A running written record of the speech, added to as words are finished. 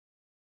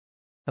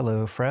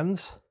Hello,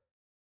 friends.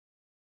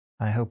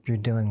 I hope you're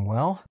doing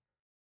well.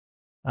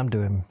 I'm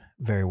doing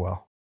very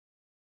well.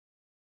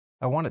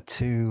 I wanted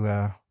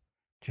to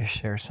just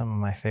share some of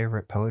my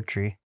favorite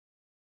poetry.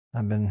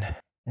 I've been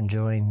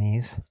enjoying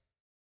these.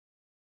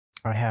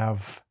 I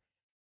have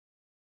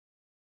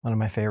one of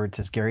my favorites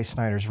is Gary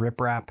Snyder's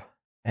Riprap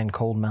and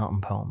Cold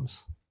Mountain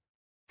Poems,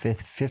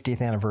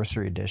 50th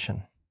anniversary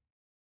edition.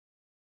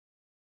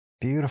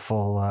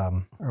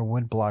 Beautiful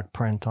woodblock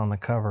print on the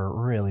cover,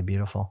 really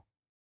beautiful.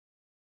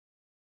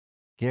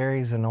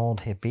 Gary's an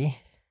old hippie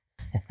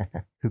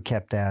who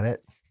kept at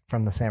it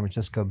from the San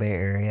Francisco Bay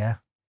Area.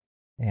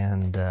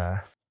 And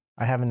I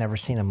haven't ever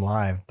seen him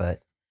live,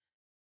 but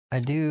I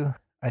do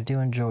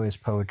enjoy his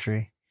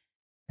poetry,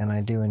 and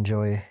I do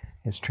enjoy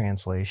his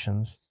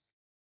translations.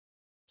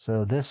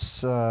 So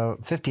this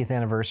 50th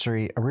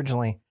anniversary,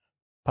 originally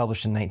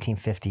published in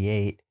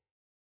 1958,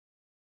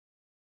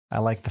 I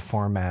like the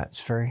format.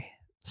 It's very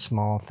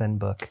small, thin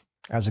book,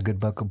 as a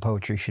good book of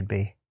poetry should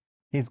be.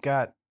 He's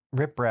got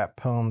riprap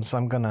poems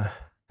I'm going to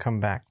come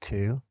back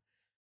to,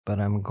 but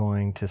I'm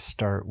going to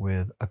start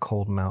with a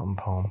Cold Mountain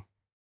poem.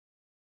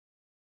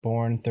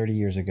 Born 30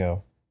 years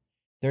ago.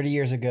 30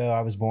 years ago,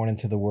 I was born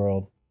into the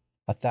world.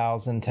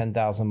 1,000,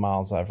 10,000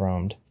 miles I've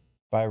roamed.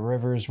 By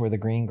rivers where the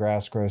green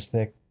grass grows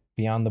thick,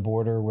 beyond the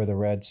border where the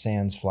red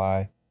sands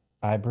fly.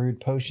 I brewed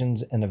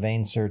potions in a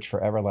vain search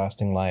for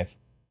everlasting life.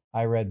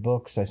 I read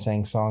books, I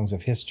sang songs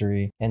of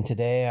history, and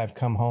today I've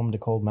come home to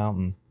Cold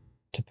Mountain,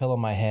 to pillow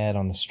my head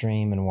on the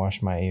stream and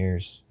wash my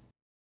ears.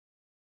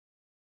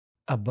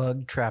 A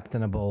bug trapped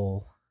in a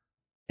bowl,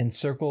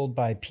 encircled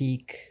by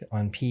peak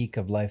on peak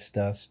of life's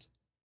dust.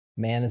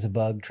 Man is a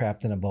bug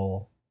trapped in a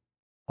bowl,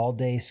 all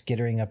day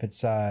skittering up its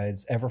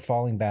sides, ever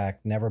falling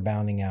back, never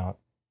bounding out.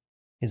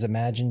 His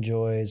imagined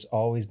joys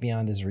always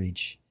beyond his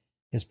reach,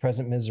 his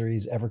present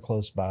miseries ever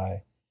close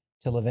by,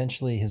 till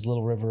eventually his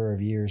little river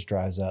of years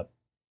dries up,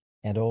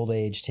 and old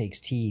age takes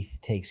teeth,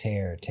 takes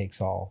hair,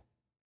 takes all.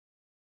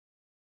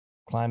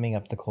 Climbing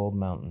up the cold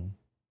mountain.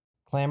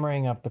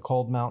 Clambering up the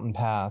cold mountain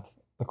path,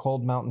 the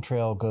cold mountain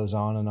trail goes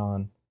on and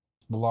on.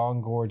 The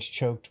long gorge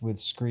choked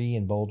with scree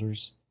and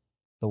boulders,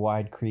 the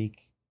wide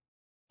creek,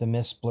 the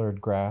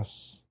mist-blurred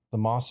grass, the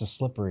moss is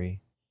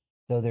slippery,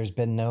 though there's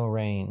been no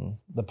rain.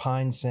 The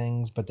pine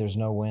sings, but there's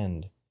no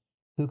wind.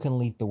 Who can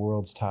leap the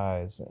world's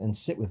ties and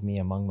sit with me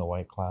among the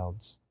white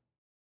clouds?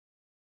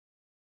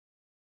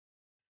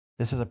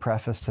 This is a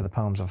preface to the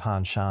poems of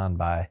Han Shan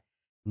by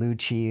Liu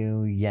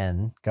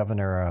Qiu-yen,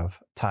 governor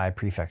of Tai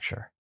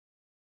Prefecture.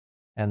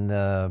 And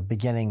the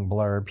beginning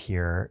blurb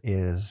here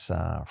is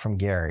from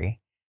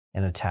Gary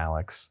in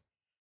italics.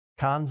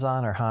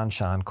 Kanzan or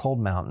Hanshan, Cold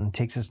Mountain,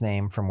 takes his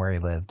name from where he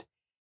lived.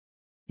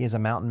 He is a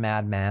mountain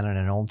madman in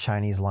an old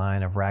Chinese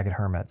line of ragged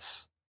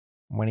hermits.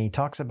 When he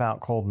talks about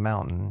Cold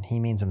Mountain,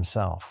 he means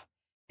himself,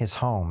 his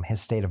home,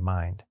 his state of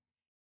mind.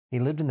 He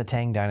lived in the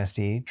Tang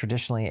Dynasty,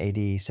 traditionally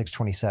AD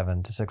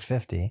 627 to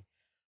 650,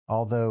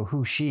 although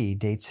Hu Shi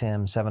dates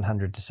him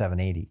 700 to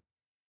 780.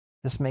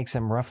 This makes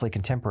him roughly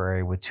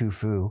contemporary with Tu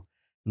Fu,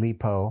 Li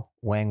Po,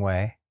 Wang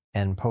Wei,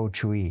 and Po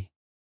Chui.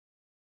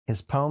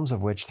 His poems,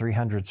 of which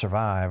 300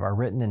 survive, are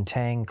written in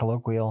Tang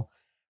colloquial,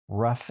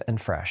 rough and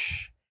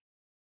fresh.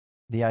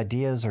 The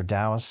ideas are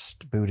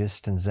Taoist,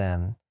 Buddhist, and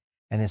Zen,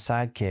 and his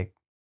sidekick,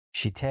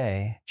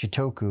 Shite,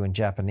 Chitoku in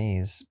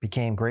Japanese,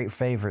 became great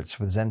favorites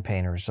with Zen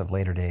painters of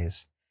later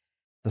days.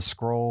 The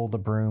scroll, the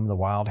broom, the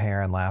wild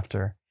hair, and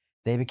laughter,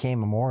 they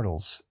became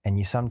immortals, and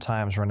you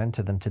sometimes run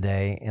into them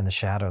today in the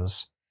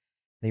shadows,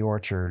 the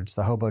orchards,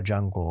 the hobo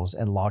jungles,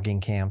 and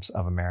logging camps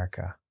of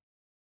America.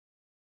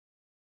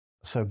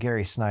 So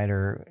Gary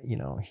Snyder,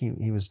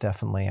 he was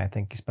definitely, I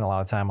think he spent a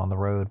lot of time on the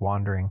road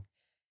wandering,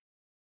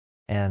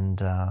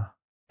 and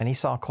he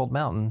saw Cold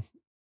Mountain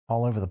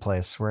all over the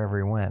place, wherever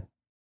he went.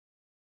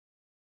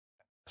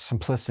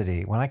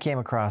 Simplicity. When I came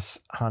across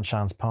Han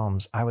Shan's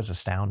poems, I was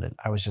astounded.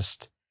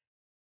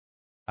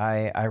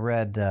 I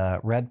read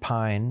Red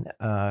Pine,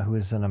 who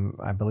is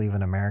I believe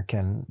an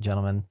American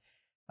gentleman,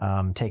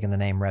 taking the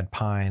name Red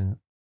Pine,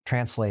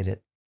 translated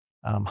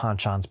Han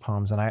Shan's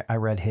poems, and I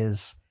read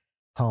his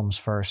poems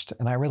first,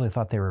 and I really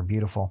thought they were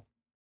beautiful.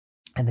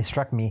 And they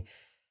struck me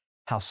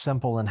how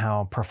simple and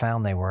how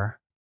profound they were.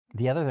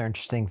 The other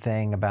interesting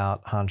thing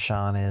about Han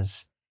Shan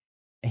is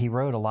he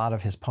wrote a lot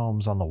of his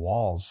poems on the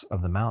walls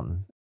of the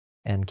mountain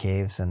and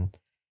caves, and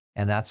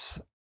that's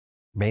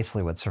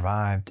basically what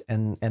survived.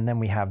 And then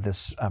we have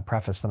this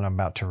preface that I'm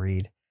about to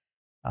read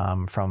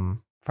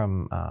from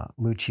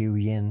Liu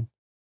Qiu-yen,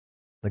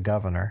 the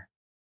governor,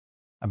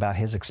 about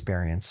his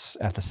experience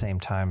at the same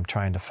time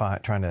trying to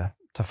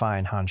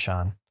find Han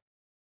Shan.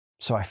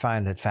 So I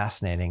find it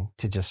fascinating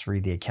to just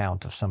read the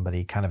account of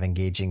somebody kind of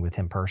engaging with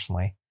him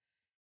personally.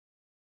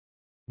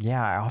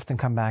 Yeah, I often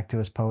come back to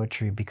his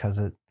poetry because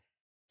it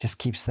just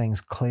keeps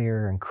things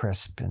clear and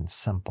crisp and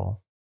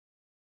simple,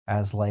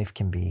 as life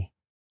can be.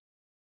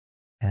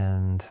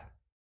 And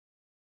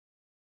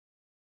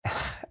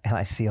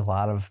I see a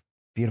lot of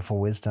beautiful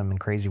wisdom and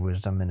crazy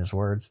wisdom in his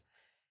words.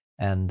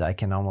 And I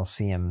can almost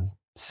see him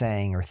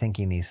saying or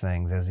thinking these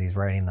things as he's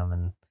writing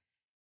them.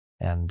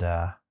 And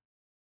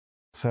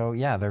so,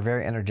 yeah, they're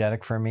very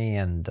energetic for me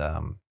and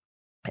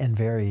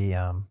very,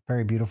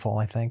 very beautiful,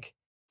 I think,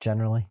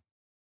 generally.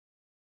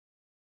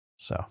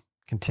 So,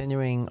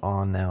 continuing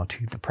on now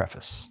to the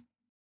preface.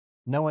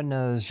 No one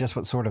knows just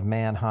what sort of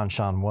man Han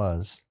Shan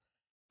was.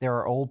 There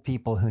are old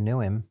people who knew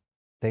him.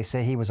 They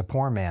say he was a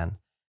poor man,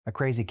 a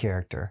crazy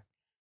character.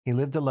 He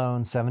lived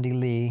alone 70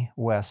 li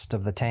west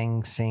of the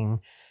Tang Xing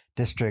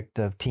district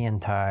of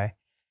Tiantai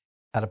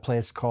at a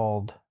place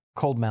called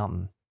Cold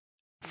Mountain.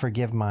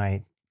 Forgive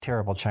my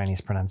terrible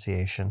Chinese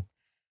pronunciation.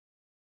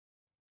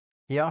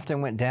 He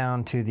often went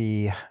down to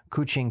the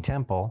Kuqing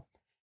temple.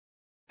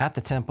 At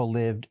the temple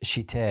lived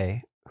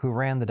Shite, who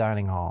ran the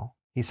dining hall.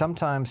 He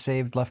sometimes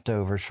saved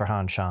leftovers for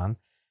Han Shan,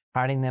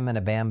 hiding them in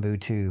a bamboo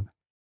tube.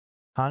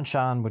 Han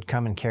Shan would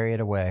come and carry it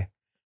away,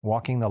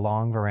 walking the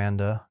long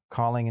veranda,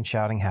 calling and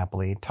shouting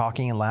happily,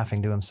 talking and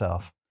laughing to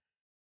himself.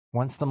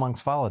 Once the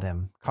monks followed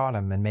him, caught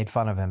him, and made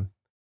fun of him.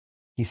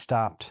 He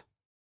stopped,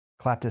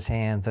 clapped his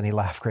hands, and he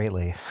laughed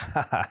greatly.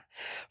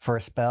 For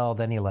a spell,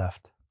 then he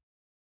left.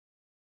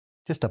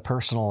 Just a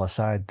personal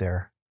aside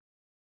there.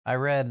 I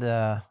read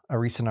a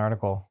recent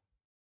article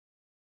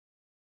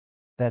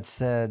that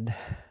said,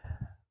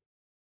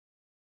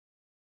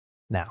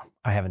 now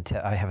I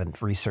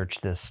haven't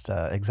researched this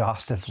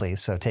exhaustively,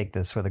 so take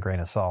this with a grain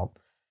of salt.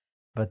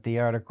 But the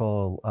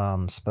article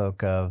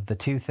spoke of the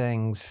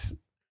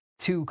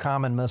two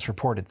common, most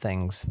reported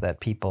things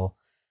that people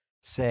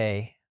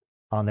say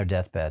on their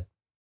deathbed.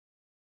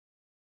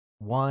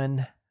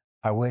 One,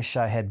 I wish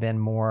I had been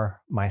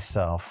more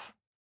myself.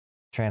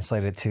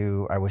 Translated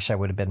to, I wish I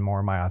would have been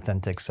more my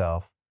authentic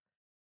self.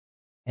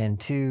 And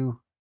two,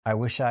 I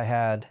wish I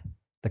had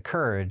the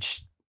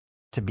courage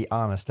to be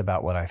honest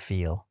about what I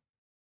feel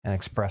and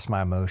express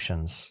my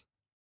emotions.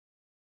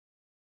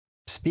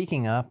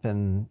 Speaking up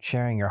and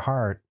sharing your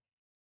heart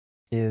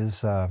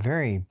is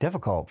very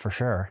difficult for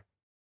sure.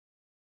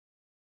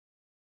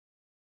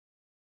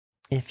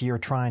 If you're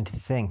trying to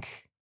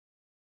think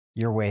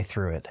your way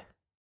through it.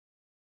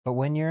 But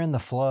when you're in the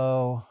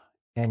flow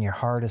and your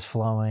heart is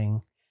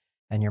flowing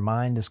and your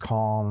mind is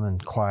calm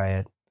and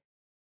quiet,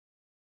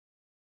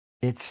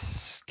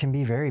 it can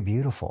be very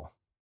beautiful.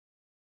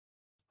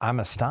 I'm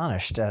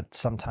astonished at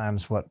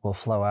sometimes what will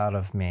flow out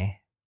of me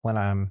when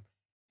I'm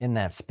in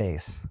that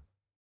space.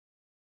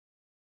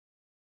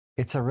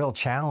 It's a real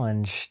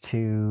challenge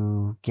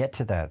to get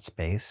to that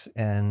space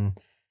and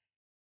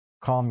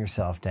calm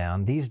yourself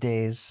down. These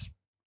days,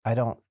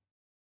 I'm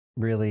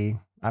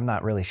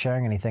not really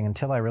sharing anything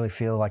until I really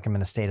feel like I'm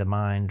in a state of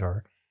mind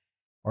or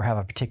have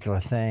a particular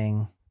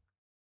thing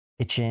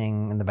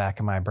itching in the back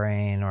of my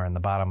brain or in the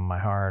bottom of my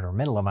heart or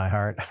middle of my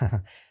heart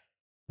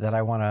that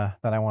I want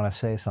to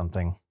say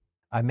something.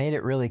 I made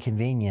it really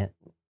convenient.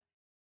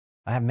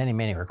 I have many,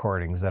 many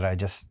recordings that I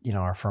just,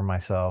 are for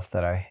myself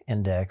that I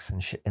index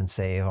and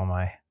save on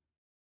my.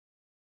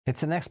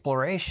 It's an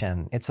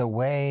exploration. It's a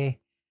way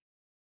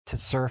to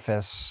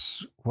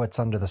surface what's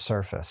under the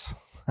surface.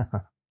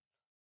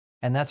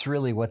 And that's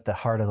really what the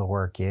heart of the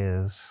work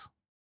is.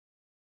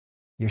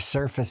 You're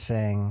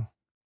surfacing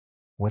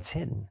what's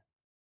hidden.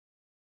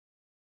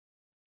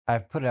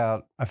 I've put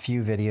out a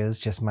few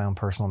videos, just my own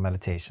personal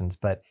meditations,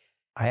 but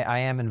I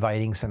am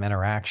inviting some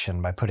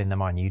interaction by putting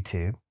them on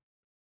YouTube.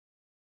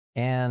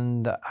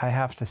 And I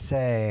have to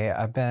say,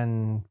 I've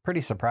been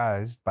pretty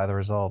surprised by the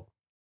result.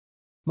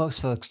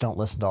 Most folks don't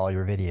listen to all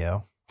your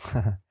video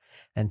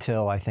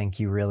until I think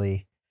you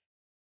really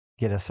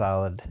get a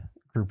solid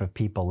group of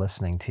people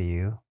listening to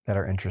you that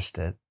are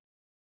interested.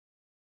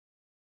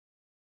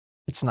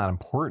 It's not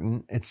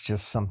important. It's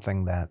just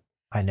something that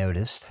I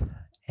noticed.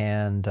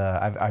 And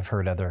I've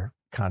heard other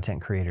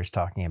content creators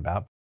talking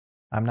about.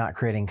 I'm not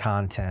creating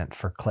content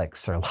for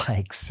clicks or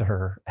likes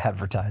or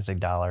advertising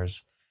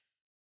dollars.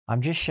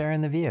 I'm just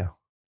sharing the view.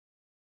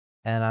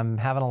 And I'm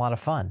having a lot of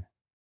fun.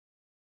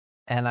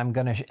 And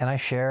I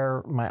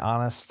share my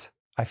honest,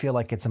 I feel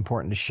like it's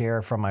important to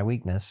share from my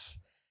weakness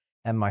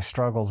and my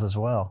struggles as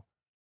well.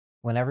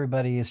 When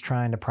everybody is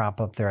trying to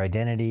prop up their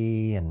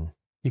identity and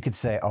you could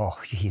say, oh,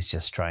 he's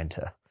just trying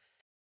to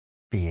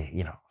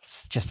be,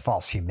 just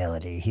false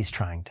humility. He's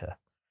trying to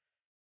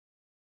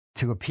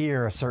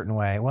appear a certain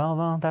way. Well,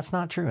 no, that's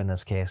not true in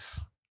this case.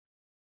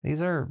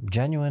 These are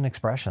genuine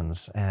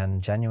expressions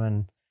and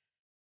genuine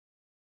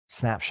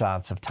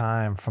snapshots of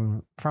time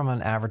from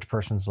an average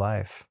person's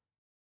life.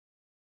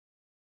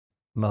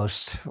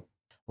 Most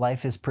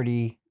life is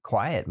pretty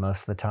quiet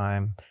most of the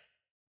time,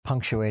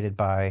 punctuated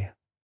by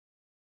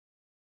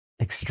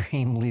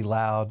extremely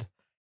loud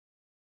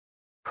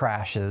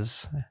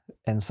crashes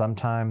and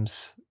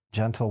sometimes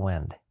gentle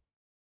wind.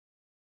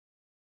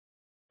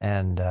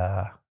 And,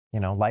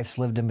 life's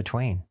lived in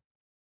between.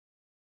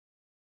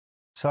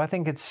 So I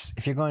think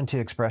if you're going to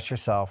express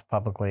yourself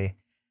publicly,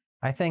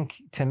 I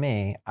think to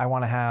me, I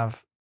want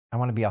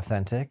to be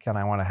authentic and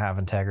I want to have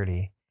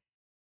integrity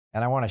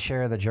and I want to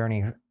share the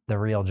journey, the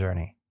real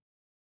journey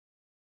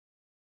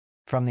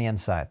from the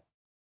inside.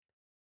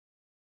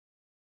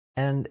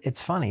 And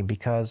it's funny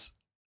because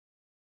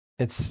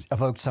it's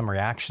evoked some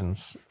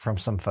reactions from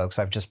some folks.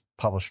 I've just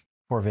published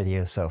 4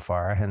 videos so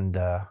far. And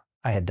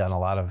I had done a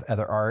lot of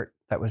other art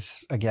that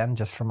was, again,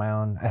 just for my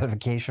own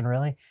edification,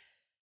 really,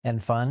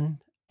 and fun.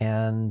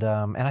 And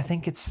I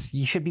think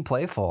you should be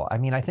playful. I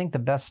mean, I think the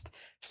best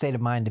state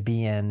of mind to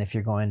be in if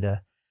you're going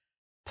to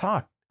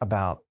talk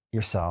about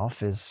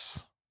yourself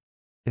is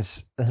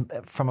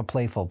from a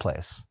playful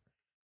place.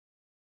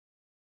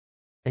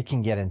 It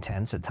can get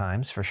intense at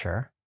times, for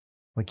sure.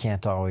 We're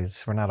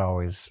not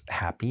always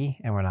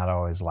happy, and we're not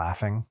always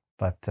laughing,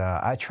 but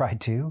I try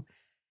to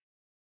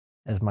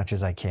as much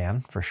as I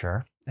can, for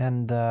sure.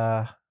 And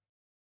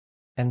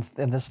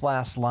this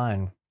last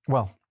line,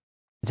 well,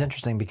 it's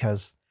interesting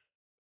because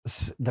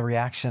the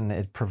reaction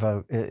it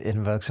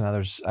invokes in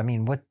others. I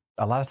mean, what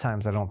a lot of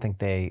times I don't think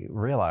they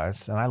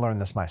realize, and I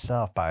learned this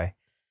myself by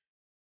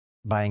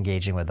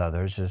engaging with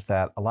others, is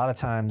that a lot of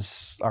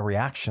times our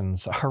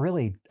reactions are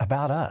really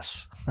about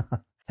us.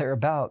 They're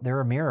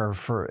a mirror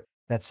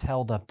that's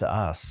held up to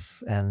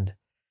us. And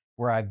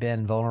where I've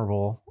been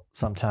vulnerable,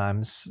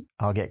 sometimes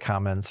I'll get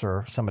comments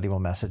or somebody will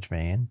message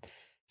me and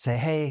say,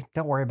 "Hey,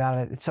 don't worry about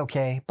it. It's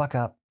okay. Buck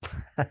up."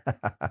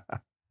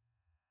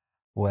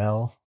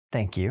 Well,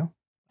 thank you.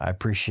 I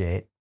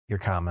appreciate your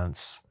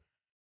comments,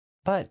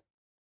 but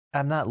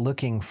I'm not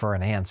looking for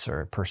an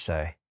answer per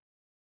se.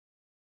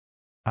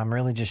 I'm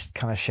really just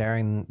kind of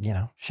sharing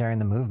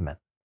the movement,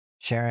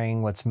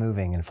 sharing what's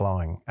moving and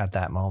flowing at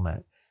that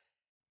moment.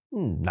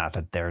 Not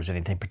that there's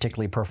anything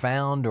particularly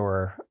profound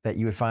or that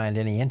you would find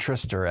any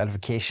interest or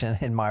edification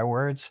in my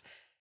words.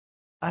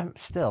 I'm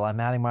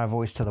adding my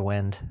voice to the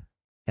wind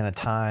in a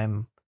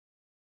time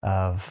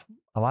of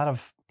a lot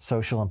of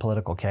social and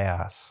political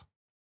chaos.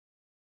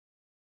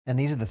 And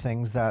these are the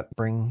things that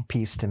bring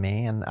peace to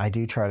me. And I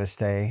do try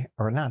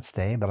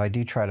to but I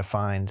do try to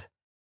find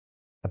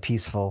a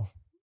peaceful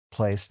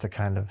place to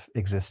kind of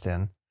exist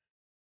in.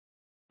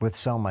 With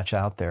so much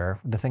out there,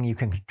 the thing you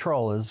can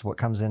control is what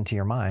comes into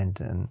your mind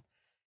and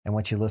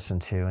what you listen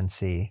to and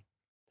see.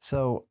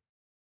 So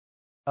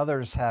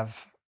others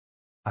have,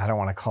 I don't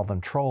want to call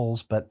them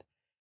trolls, but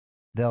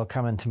they'll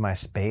come into my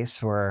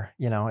space where,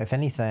 if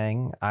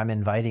anything, I'm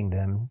inviting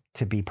them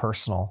to be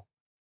personal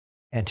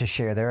and to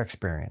share their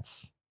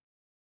experience,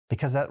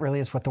 because that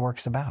really is what the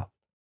work's about.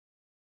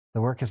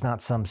 The work is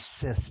not some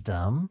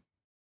system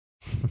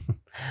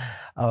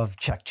of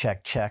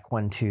check,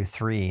 1, 2,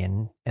 3,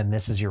 and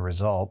this is your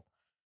result.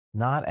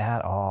 Not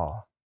at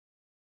all.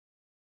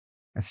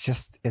 It's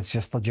just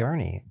the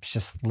journey. It's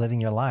just living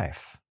your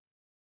life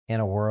in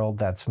a world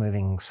that's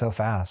moving so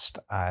fast.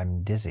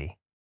 I'm dizzy.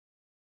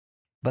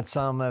 But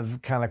some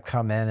have kind of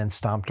come in and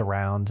stomped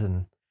around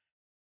and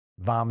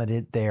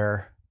vomited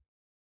their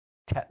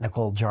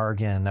technical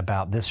jargon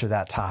about this or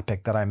that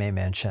topic that I may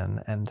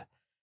mention. And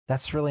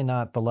that's really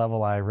not the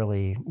level I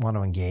really want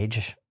to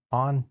engage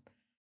on.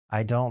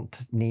 I don't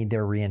need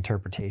their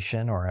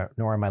reinterpretation,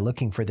 nor am I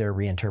looking for their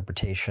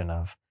reinterpretation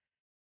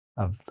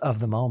of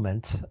the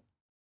moment.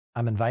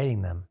 I'm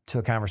inviting them to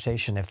a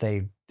conversation if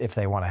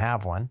they want to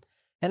have one,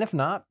 and if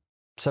not,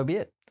 so be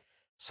it.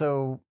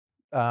 So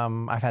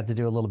I've had to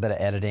do a little bit of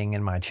editing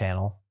in my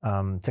channel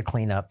to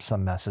clean up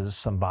some messes,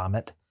 some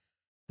vomit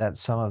that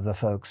some of the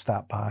folks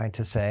stopped by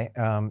to say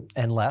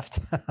and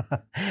left.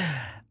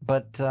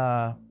 But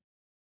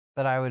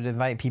I would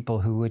invite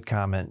people who would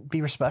comment,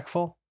 be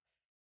respectful,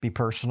 be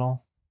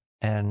personal,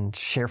 and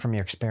share from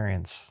your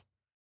experience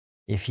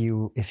if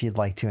you'd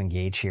like to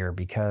engage here,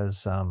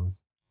 because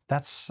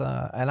that's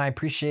and I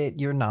appreciate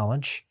your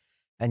knowledge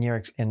and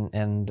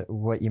and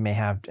what you may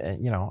have.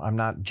 I'm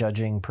not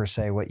judging per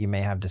se what you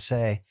may have to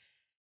say,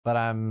 but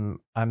I'm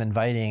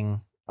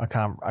inviting a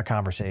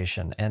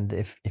conversation. And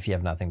if you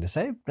have nothing to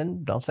say,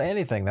 then don't say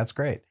anything. That's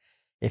great.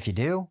 If you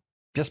do,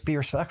 just be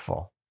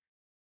respectful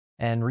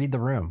and read the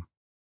room.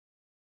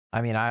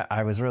 I mean,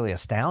 I was really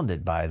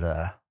astounded by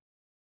the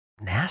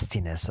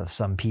nastiness of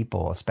some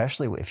people,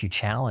 especially if you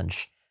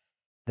challenge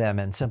them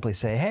and simply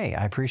say, "Hey,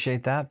 I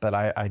appreciate that, but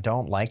I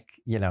don't like,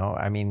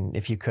 I mean,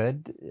 if you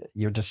could,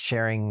 you're just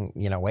sharing,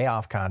 way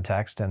off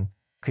context, and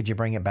could you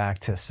bring it back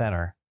to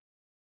center?"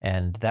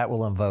 And that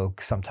will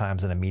invoke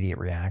sometimes an immediate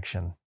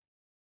reaction,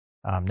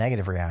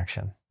 negative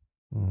reaction.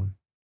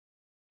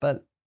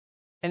 But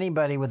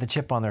anybody with a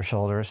chip on their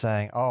shoulder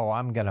saying, "Oh,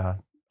 I'm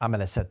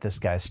gonna set this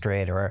guy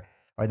straight," or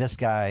this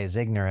guy is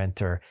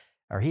ignorant, or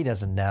he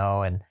doesn't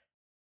know, and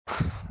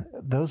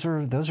those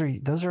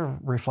are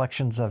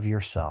reflections of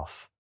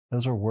yourself.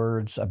 Those are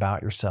words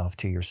about yourself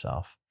to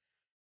yourself,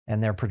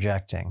 and they're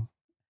projecting.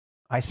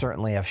 I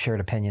certainly have shared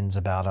opinions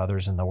about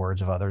others and the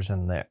words of others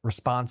and the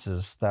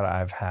responses that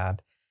I've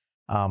had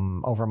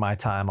over my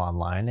time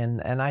online,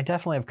 and I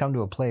definitely have come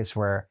to a place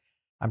where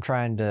I'm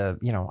trying to,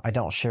 I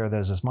don't share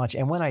those as much.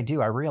 And when I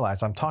do, I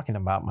realize I'm talking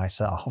about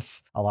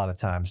myself a lot of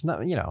times. No,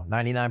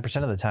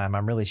 99% of the time,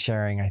 I'm really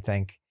sharing, I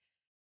think,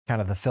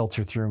 kind of the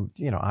filter through,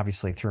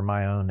 obviously through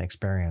my own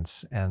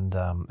experience. And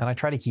I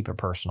try to keep it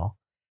personal,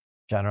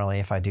 generally,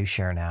 if I do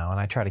share now, and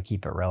I try to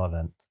keep it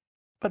relevant.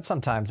 But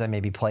sometimes I may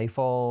be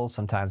playful,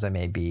 sometimes I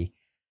may be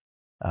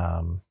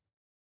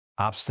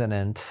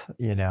obstinate,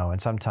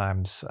 and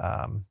sometimes,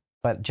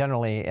 but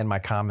generally in my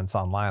comments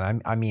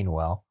online, I mean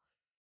well.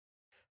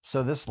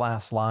 So this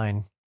last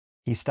line,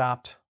 he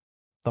stopped.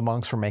 The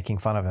monks were making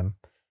fun of him.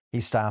 He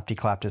stopped, he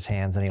clapped his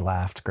hands, and he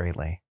laughed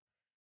greatly.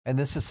 And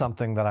this is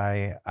something that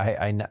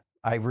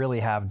I really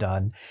have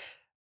done.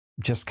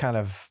 Just kind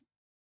of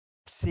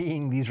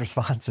seeing these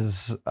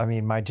responses. I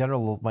mean, my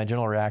general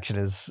reaction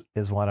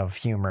is one of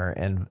humor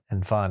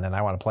and fun, and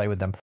I want to play with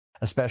them,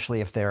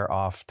 especially if they're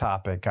off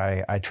topic.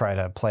 I try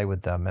to play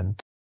with them,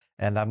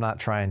 and I'm not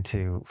trying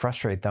to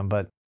frustrate them.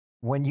 But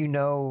when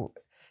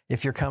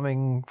if you're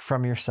coming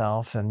from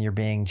yourself and you're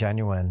being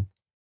genuine,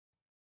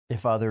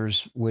 if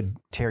others would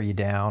tear you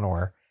down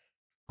or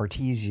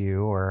tease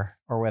you or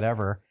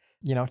whatever,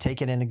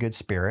 take it in a good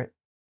spirit,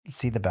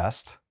 see the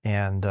best,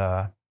 and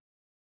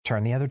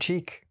turn the other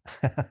cheek.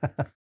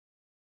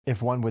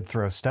 If one would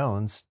throw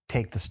stones,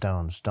 take the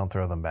stones, don't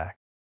throw them back.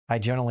 I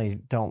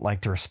generally don't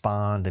like to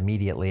respond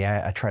immediately.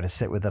 I try to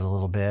sit with it a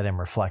little bit and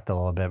reflect a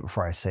little bit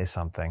before I say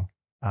something.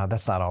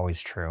 That's not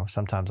always true.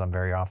 Sometimes I'm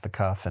very off the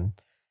cuff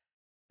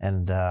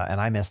and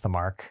I miss the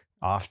mark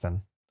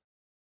often.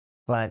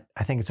 But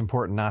I think it's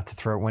important not to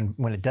throw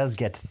when it does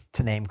get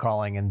to name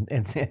calling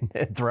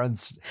and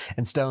thrones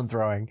and stone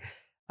throwing.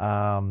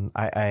 I'm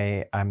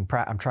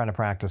trying to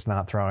practice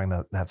not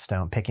throwing that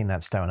stone, picking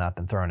that stone up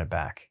and throwing it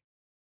back.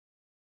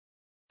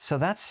 So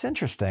that's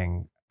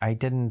interesting. I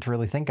didn't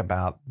really think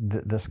about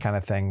this kind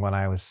of thing when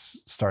I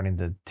was starting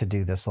to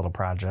do this little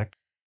project,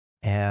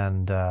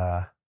 and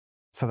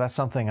so that's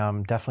something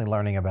I'm definitely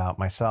learning about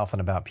myself and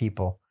about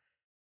people.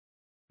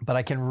 But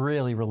I can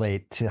really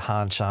relate to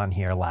Han Shan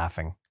here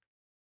laughing.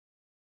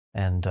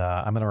 And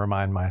I'm going to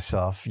remind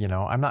myself,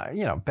 I'm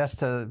not,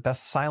 best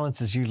silence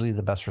is usually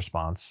the best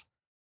response,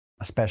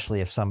 especially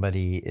if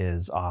somebody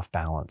is off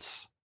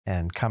balance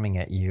and coming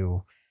at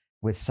you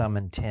with some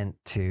intent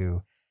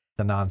to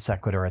the non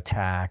sequitur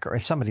attack, or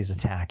if somebody's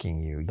attacking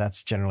you,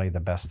 that's generally the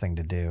best thing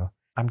to do.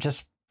 I'm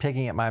just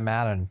picking at my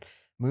mat and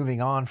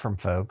moving on from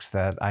folks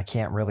that I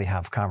can't really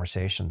have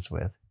conversations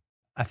with.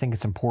 I think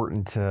it's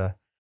important to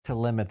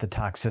limit the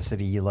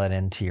toxicity you let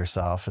into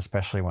yourself,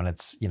 especially when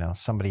it's,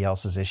 somebody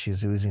else's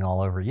issues oozing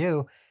all over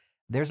you.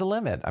 There's a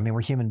limit. I mean,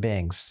 we're human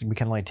beings. We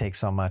can only take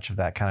so much of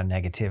that kind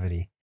of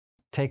negativity.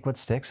 Take what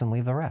sticks and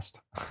leave the rest.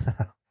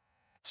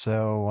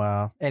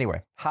 So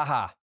anyway,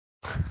 haha.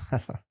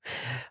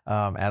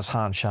 As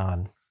Han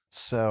Shan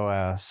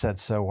said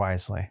so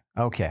wisely.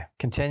 Okay,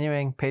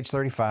 continuing, page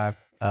 35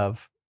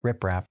 of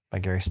Riprap by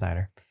Gary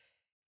Snyder.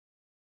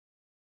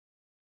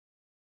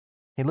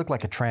 He looked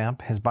like a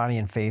tramp. His body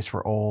and face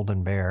were old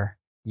and bare,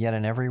 yet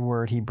in every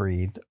word he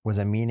breathed was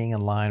a meaning in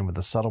line with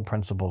the subtle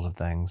principles of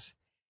things,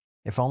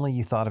 if only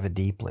you thought of it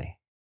deeply.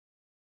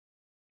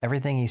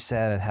 Everything he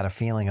said had a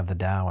feeling of the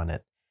Tao in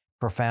it,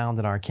 profound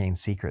and arcane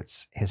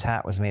secrets. His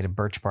hat was made of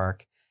birch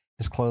bark,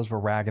 his clothes were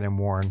ragged and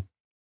worn,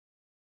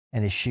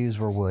 and his shoes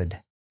were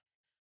wood.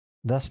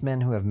 Thus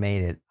men who have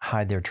made it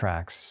hide their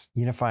tracks,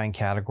 unifying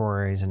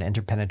categories and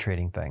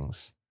interpenetrating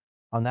things.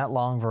 On that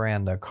long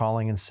veranda,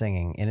 calling and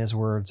singing, in his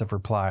words of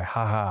reply,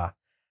 ha ha,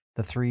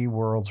 the three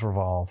worlds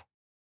revolve.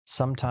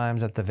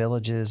 Sometimes at the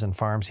villages and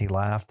farms he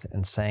laughed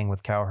and sang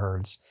with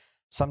cowherds,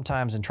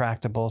 sometimes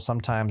intractable,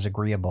 sometimes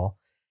agreeable.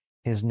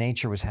 His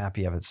nature was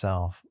happy of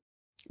itself.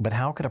 But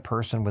how could a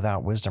person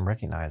without wisdom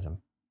recognize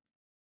him?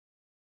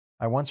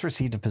 I once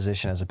received a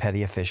position as a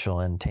petty official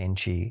in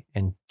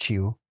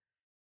Chu.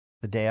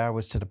 The day I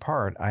was to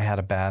depart, I had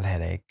a bad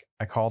headache.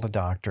 I called a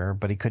doctor,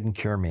 but he couldn't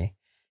cure me,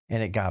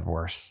 and it got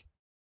worse.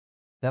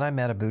 Then I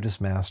met a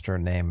Buddhist master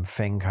named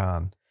Feng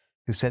Khan,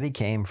 who said he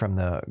came from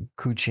the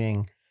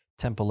Kuching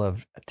temple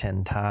of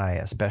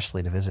Tentai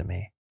especially to visit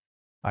me.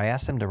 I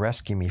asked him to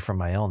rescue me from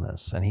my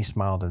illness, and he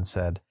smiled and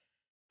said,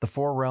 "The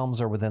four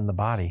realms are within the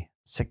body.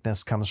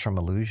 Sickness comes from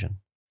illusion.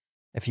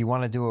 If you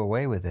want to do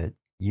away with it,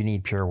 you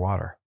need pure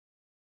water."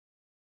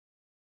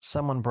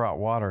 Someone brought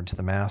water to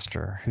the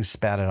master, who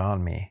spat it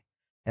on me.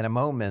 In a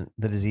moment,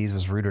 the disease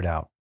was rooted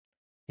out.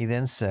 He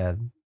then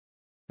said,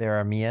 "There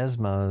are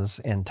miasmas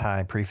in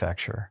Tai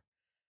Prefecture.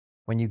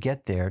 When you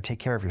get there, take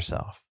care of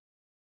yourself."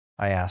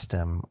 I asked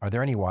him, "Are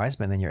there any wise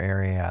men in your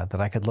area that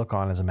I could look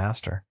on as a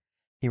master?"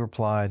 He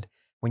replied,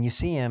 "When you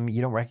see him,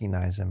 you don't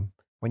recognize him.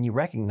 When you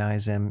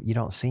recognize him, you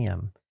don't see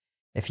him.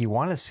 If you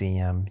want to see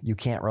him, you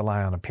can't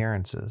rely on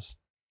appearances.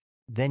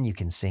 Then you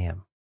can see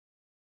him."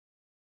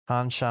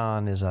 Han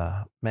Shan is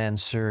a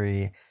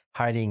Mansuri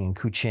hiding in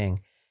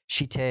Kuching.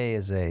 Shite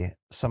is a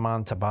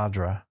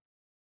Samantabhadra.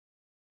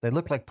 They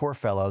look like poor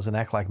fellows and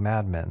act like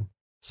madmen.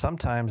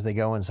 Sometimes they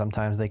go and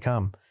sometimes they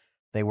come.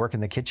 They work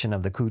in the kitchen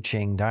of the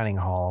Kuching dining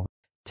hall,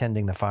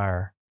 tending the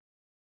fire.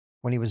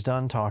 When he was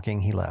done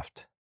talking, he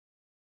left.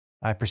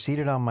 I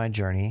proceeded on my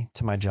journey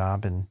to my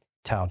job in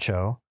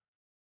Taochou,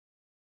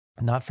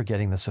 not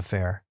forgetting this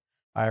affair.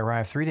 I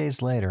arrived 3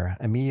 days later,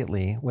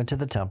 immediately went to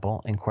the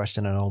temple and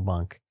questioned an old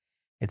monk.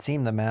 It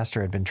seemed the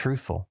master had been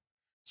truthful,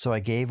 so I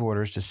gave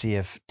orders to see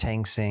if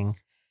Tang Sing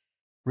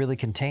really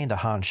contained a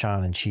Han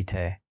Shan and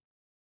Shite.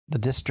 The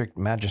district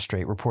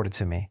magistrate reported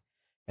to me,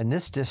 "In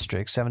this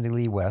district, 70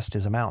 li west,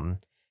 is a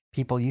mountain.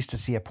 People used to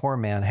see a poor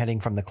man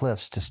heading from the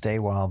cliffs to stay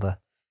a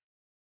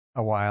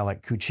while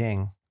at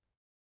Kuching.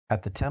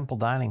 At the temple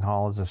dining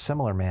hall is a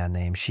similar man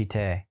named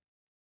Shite.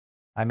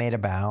 I made a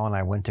bow and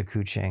I went to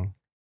Kuching.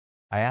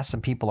 I asked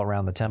some people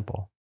around the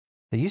temple.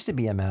 There used to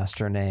be a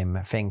master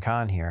named Feng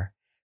Kan here.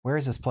 Where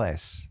is this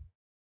place?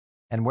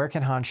 And where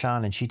can Han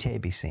Shan and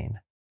Shite be seen?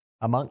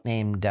 A monk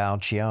named Dao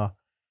Chio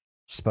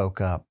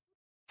spoke up.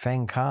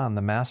 Feng Kan,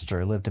 the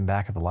master, lived in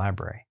back of the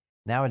library.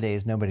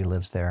 Nowadays, nobody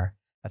lives there.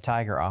 A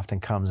tiger often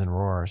comes and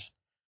roars.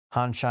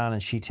 Han Shan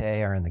and Shite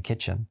are in the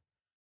kitchen.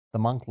 The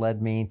monk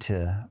led me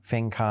to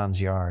Feng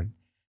Kan's yard.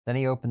 Then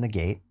he opened the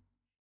gate.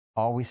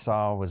 All we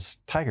saw was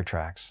tiger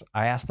tracks.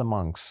 I asked the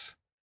monks,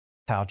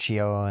 Tao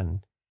Chio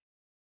and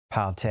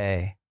Pao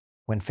Te,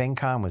 when Feng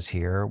Kan was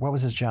here, what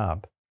was his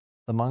job?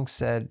 The monks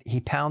said he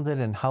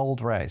pounded and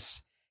hulled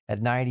rice.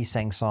 At night he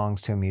sang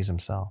songs to amuse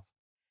himself.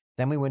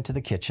 Then we went to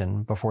the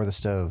kitchen before the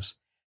stoves.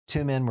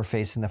 2 men were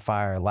facing the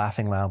fire,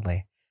 laughing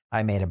loudly.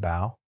 I made a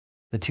bow.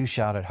 The 2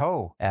 shouted,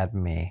 "Ho!" at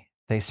me.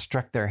 They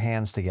struck their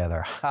hands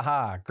together. "Ha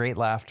ha!" Great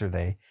laughter,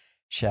 they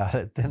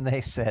shouted. Then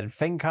they said,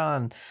 "Feng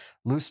Kan,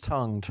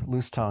 loose-tongued,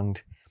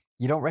 loose-tongued.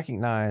 You don't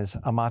recognize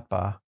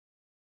Amatba.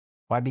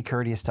 Why be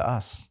courteous to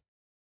us?"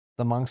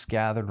 The monks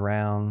gathered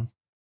round,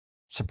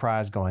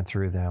 surprise going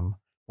through them.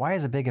 Why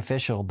is a big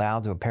official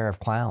bowed to a pair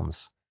of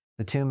clowns?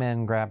 The 2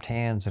 men grabbed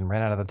hands and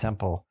ran out of the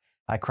temple.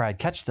 I cried,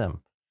 "Catch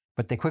them!"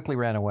 But they quickly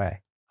ran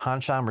away.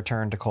 Han Shan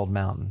returned to Cold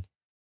Mountain.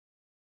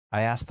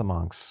 I asked the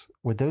monks,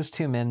 would those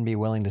 2 men be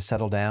willing to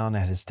settle down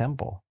at his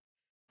temple?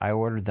 I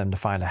ordered them to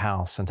find a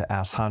house and to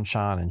ask Han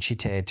Shan and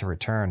Shite to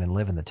return and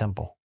live in the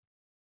temple.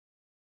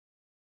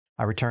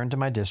 I returned to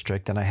my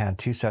district and I had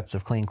 2 sets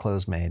of clean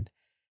clothes made,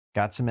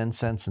 got some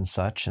incense and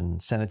such,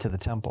 and sent it to the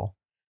temple.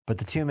 But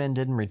the 2 men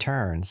didn't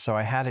return, so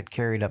I had it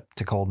carried up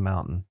to Cold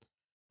Mountain.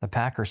 The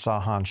packer saw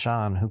Han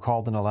Shan, who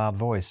called in a loud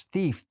voice,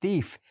 "Thief,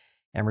 thief!"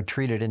 and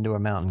retreated into a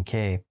mountain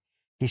cave.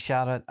 He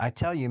shouted, "I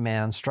tell you,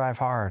 man, strive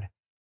hard."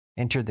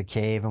 Entered the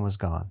cave and was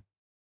gone.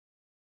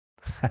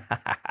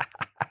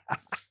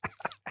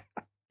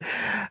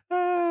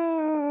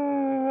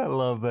 I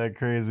love that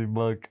crazy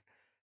book.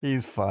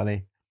 He's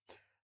funny.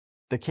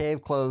 The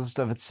cave closed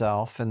of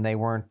itself and they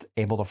weren't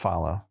able to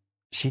follow.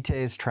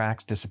 Shite's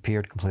tracks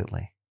disappeared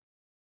completely.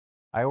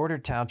 I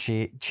ordered Tao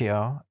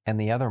Chio and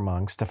the other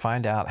monks to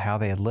find out how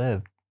they had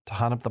lived, to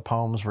hunt up the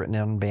poems written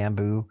on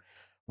bamboo,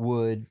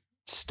 wood,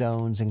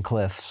 stones, and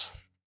cliffs,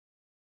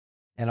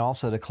 and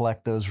also to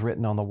collect those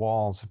written on the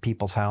walls of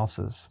people's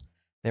houses.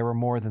 There were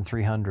more than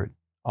 300.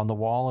 On the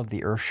wall of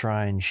the earth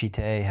shrine, Shite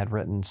had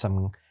written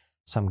some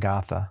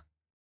gatha.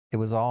 It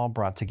was all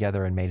brought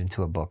together and made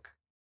into a book.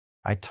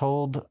 I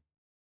hold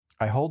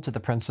to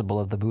the principle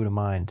of the Buddha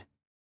mind.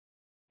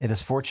 It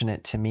is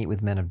fortunate to meet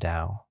with men of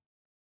Tao,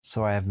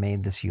 so I have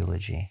made this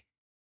eulogy.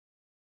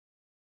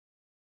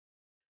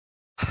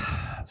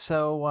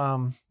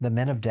 So, the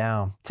men of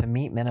Tao, to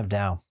meet men of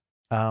Tao.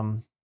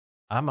 I'm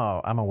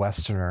a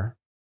Westerner.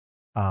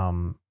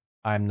 I'm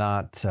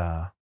not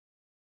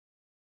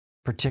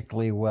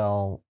particularly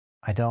well.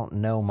 I don't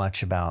know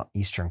much about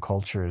Eastern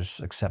cultures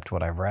except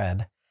what I've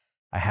read.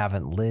 I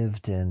haven't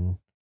lived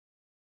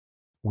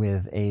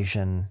with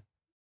Asian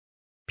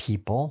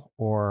people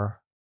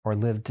or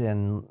lived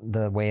in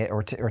the way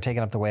or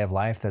taken up the way of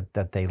life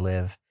that they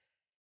live,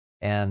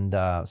 and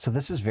so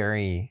this is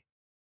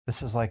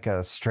like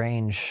a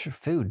strange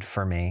food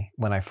for me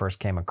when I first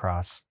came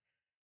across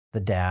the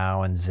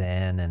Tao and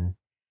Zen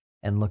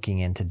and looking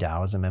into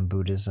Taoism and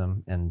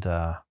Buddhism. And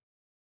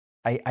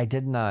I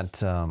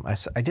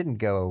didn't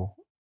go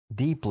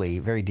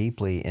very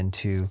deeply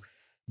into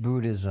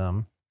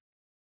Buddhism.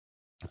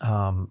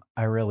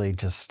 I really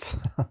just,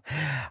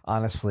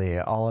 honestly,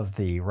 all of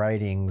the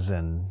writings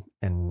and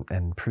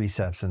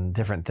precepts and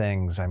different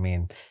things, I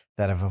mean,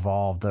 that have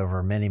evolved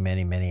over many,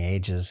 many, many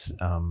ages,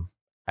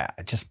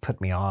 it just put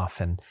me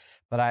off.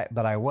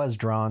 But I was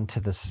drawn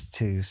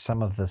to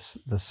some of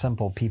the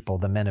simple people,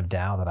 the men of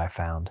Tao that I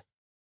found.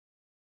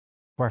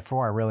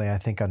 Wherefore I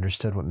think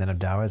understood what men of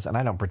Tao is, and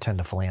I don't pretend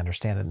to fully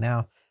understand it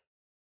now,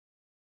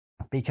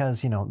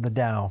 because the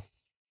Tao.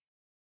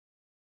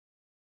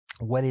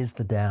 What is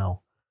the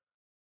Tao?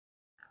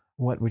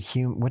 What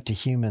do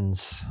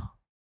humans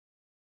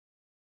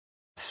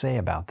say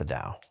about the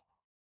Tao?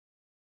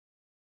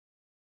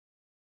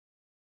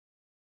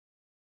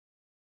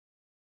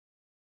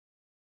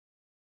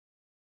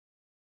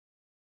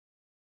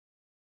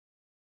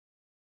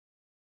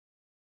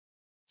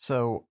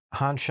 So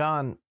Han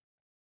Shan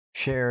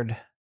shared,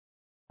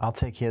 I'll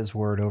take his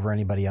word over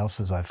anybody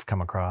else's I've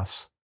come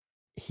across.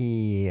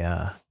 He,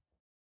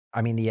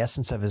 the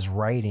essence of his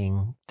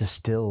writing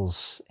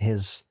distills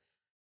his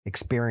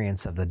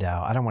experience of the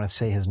Tao. I don't want to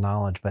say his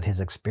knowledge, but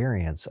his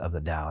experience of the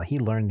Tao. He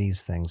learned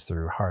these things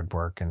through hard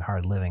work and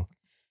hard living.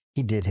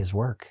 He did his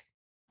work.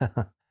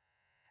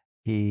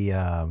 He,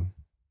 if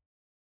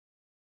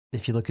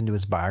you look into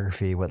his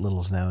biography, what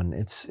little's known,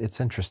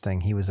 it's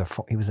interesting. He was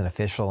an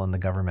official in the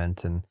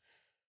government and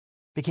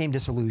became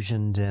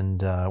disillusioned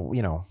and,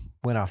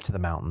 went off to the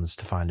mountains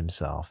to find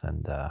himself.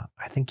 And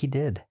I think he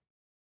did.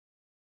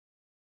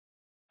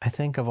 I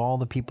think of all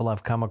the people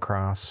I've come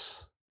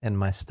across in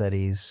my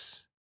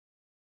studies,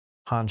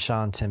 Han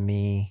Shan to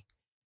me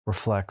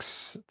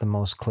reflects the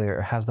most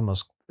clear, has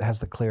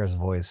the clearest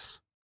voice.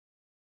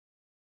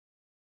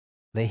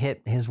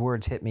 His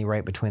words hit me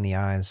right between the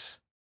eyes,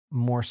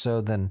 more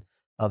so than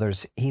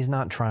others. He's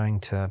not trying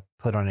to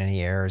put on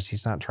any airs.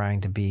 He's not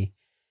trying to be,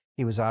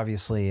 he was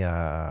obviously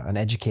an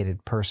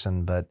educated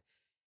person, but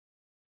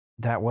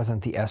that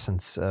wasn't the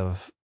essence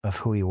of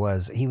who he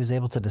was. He was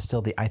able to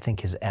distill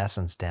his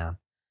essence down.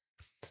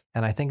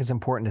 And I think it's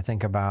important to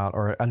think about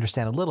or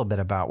understand a little bit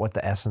about what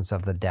the essence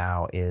of the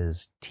Tao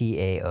is.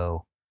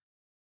 Tao.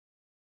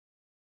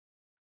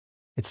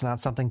 It's not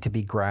something to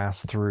be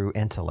grasped through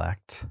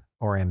intellect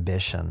or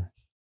ambition.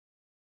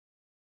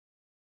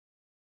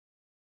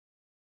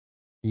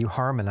 You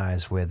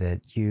harmonize with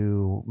it.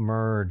 You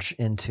merge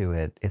into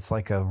it. It's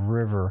like a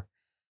river.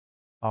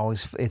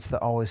 It's the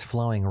always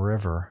flowing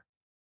river.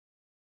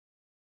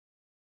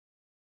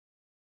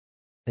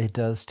 It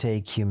does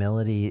take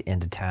humility and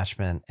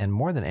detachment, and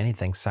more than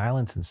anything,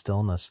 silence and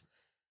stillness,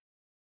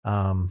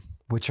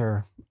 which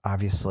are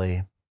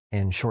obviously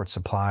in short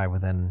supply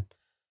within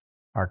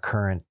our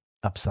current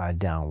upside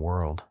down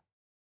world.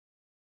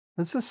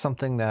 This is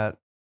something that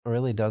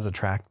really does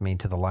attract me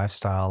to the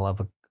lifestyle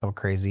of a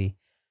crazy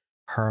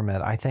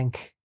hermit. I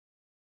think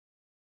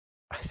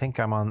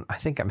I'm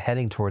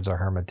heading towards a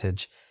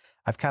hermitage.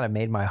 I've kind of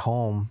made my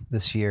home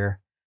this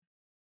year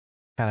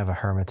kind of a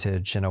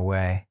hermitage in a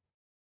way.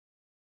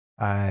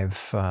 I'm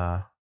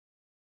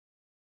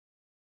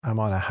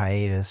on a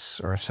hiatus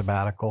or a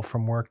sabbatical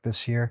from work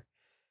this year,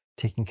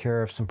 taking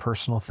care of some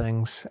personal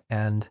things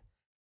and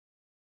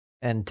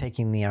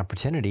taking the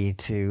opportunity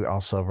to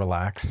also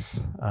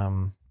relax,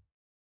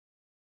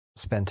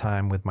 spend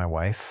time with my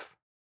wife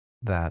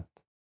that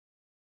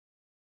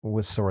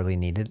was sorely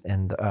needed.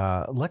 And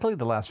luckily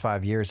the last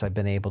 5 years I've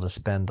been able to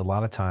spend a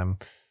lot of time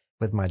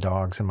with my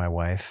dogs and my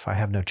wife. I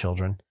have no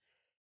children.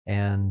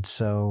 And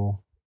so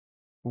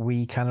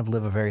we kind of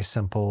live a very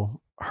simple,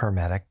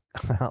 hermetic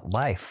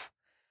life.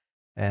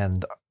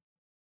 And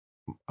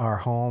our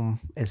home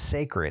is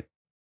sacred.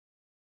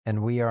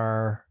 And we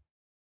are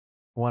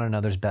one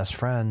another's best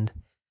friend.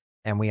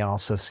 And we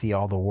also see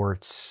all the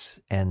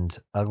warts and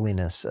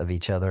ugliness of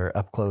each other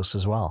up close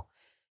as well.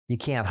 You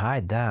can't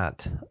hide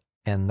that.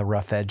 And the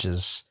rough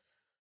edges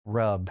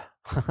rub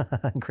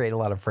and create a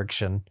lot of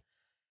friction.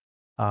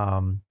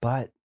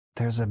 But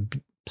there's a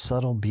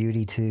subtle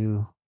beauty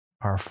to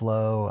our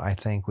flow, I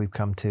think we've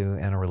come to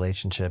in a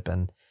relationship.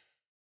 And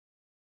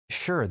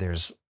sure,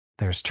 there's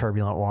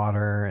turbulent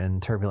water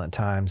and turbulent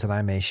times, and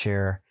I may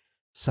share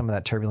some of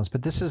that turbulence,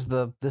 but this is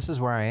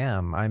where I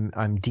am.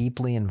 I'm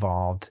deeply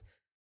involved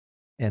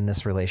in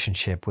this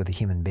relationship with a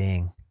human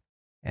being,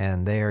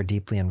 and they are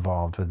deeply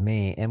involved with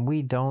me. And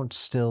we don't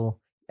still,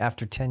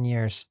 after 10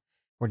 years,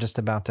 we're just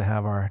about to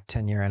have our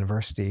 10-year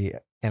anniversary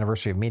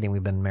of meeting.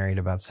 We've been married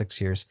about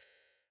 6 years.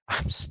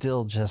 I'm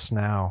still just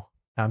now,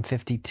 I'm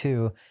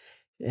 52,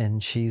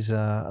 and she's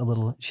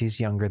she's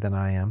younger than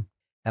I am.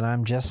 And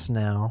I'm just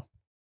now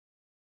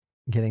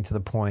getting to the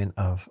point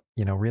of,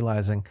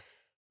 realizing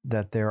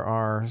that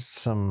there's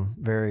some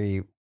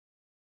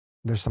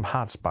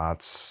hot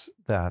spots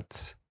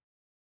that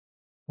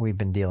we've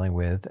been dealing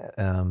with.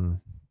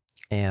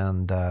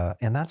 And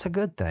that's a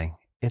good thing.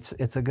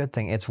 It's a good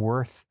thing. It's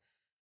worth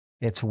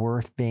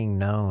being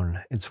known.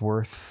 It's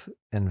worth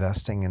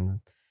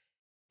investing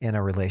in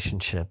a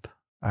relationship,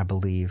 I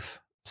believe.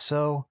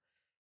 So,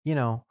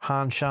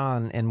 Han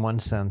Shan, in one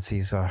sense,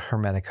 he's a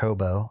hermetic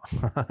hobo.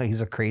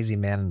 He's a crazy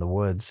man in the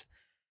woods.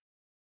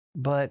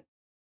 But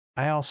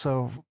I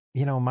also,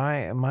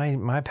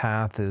 my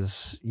path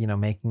is,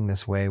 making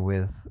this way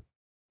with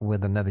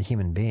another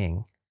human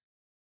being.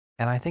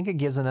 And I think it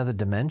gives another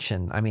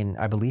dimension. I mean,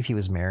 I believe he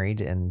was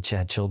married and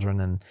had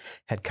children and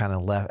had kind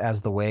of left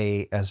as the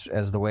way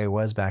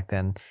was back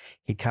then.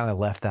 He kind of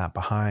left that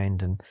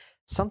behind, and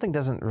something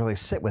doesn't really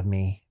sit with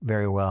me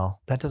very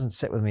well. That doesn't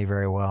sit with me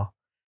very well.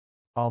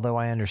 Although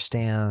I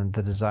understand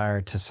the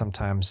desire to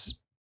sometimes,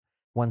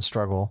 one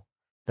struggle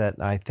that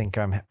I think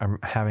I'm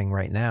having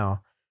right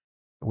now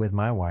with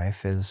my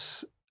wife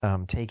is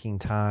taking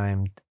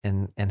time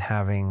and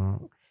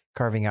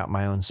carving out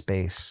my own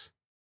space.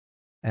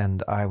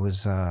 And I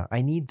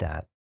need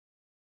that.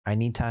 I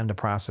need time to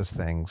process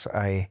things.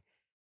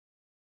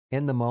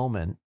 In the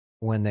moment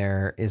when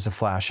there is a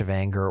flash of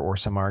anger or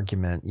some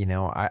argument,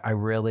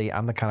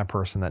 I'm the kind of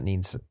person that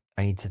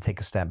I need to take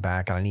a step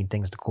back, and I need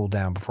things to cool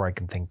down before I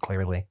can think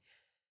clearly.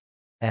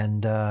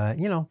 And,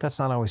 that's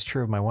not always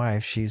true of my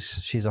wife.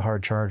 She's a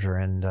hard charger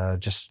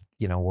and just,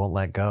 won't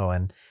let go.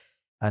 And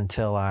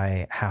until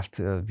I have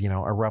to,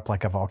 erupt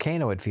like a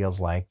volcano, it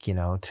feels like,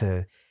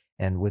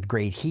 and with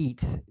great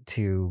heat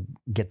to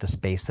get the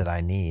space that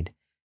I need.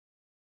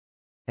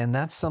 And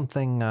that's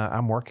something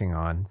I'm working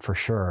on for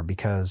sure,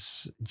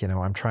 because,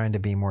 I'm trying to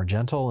be more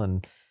gentle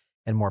and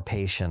more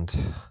patient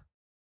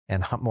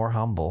and more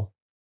humble,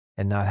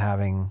 and not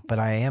having, but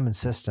I am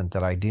insistent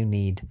that I do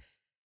need,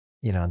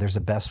 there's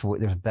a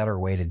better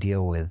way to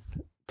deal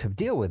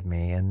with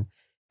me.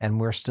 And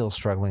we're still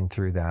struggling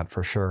through that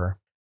for sure.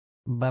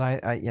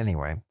 But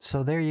anyway,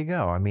 so there you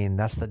go. I mean,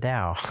 that's the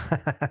Tao.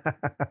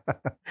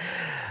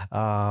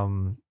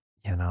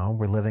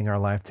 We're living our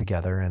life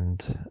together,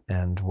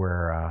 and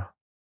we're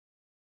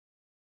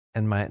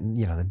and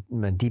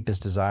my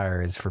deepest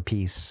desire is for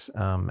peace,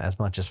 as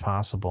much as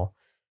possible.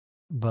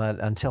 But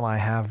until I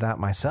have that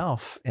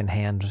myself in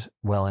hand,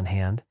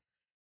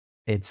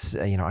 it's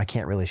I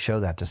can't really show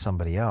that to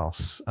somebody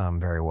else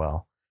very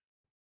well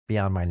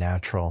beyond my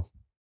natural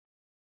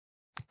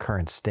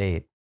current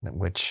state,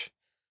 which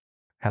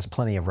has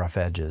plenty of rough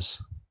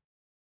edges.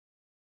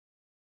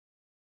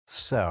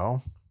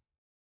 So,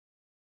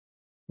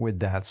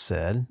 with that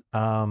said,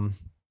 for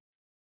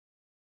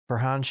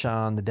Han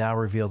Shan, the Tao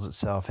reveals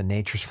itself in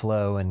nature's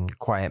flow and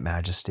quiet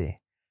majesty,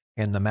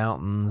 in the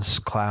mountains,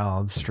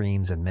 clouds,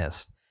 streams, and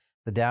mist.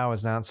 The Tao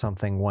is not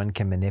something one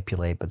can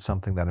manipulate, but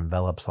something that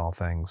envelops all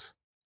things.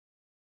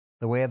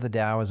 The way of the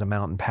Tao is a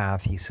mountain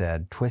path, he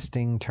said,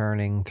 twisting,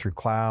 turning through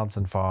clouds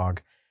and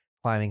fog.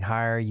 Climbing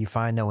higher, you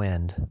find no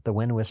end. The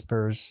wind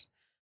whispers,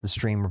 the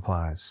stream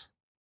replies.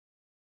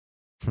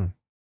 The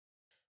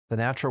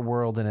natural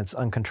world in its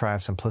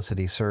uncontrived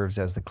simplicity serves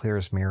as the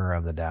clearest mirror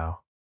of the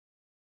Tao.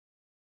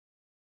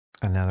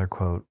 Another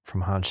quote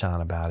from Han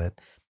Shan about it.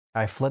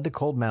 I fled to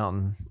Cold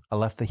Mountain. I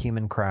left the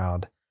human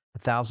crowd.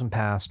 1,000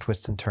 paths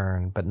twist and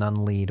turn, but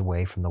none lead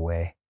away from the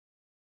way.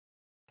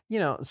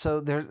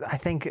 So I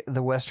think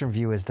the Western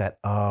view is that,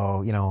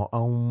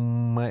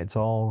 it's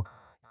all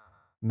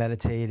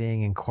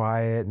meditating and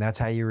quiet, and that's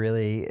how you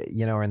really,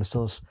 are in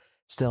the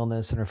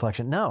stillness and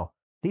reflection. No,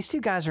 these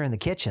two guys are in the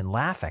kitchen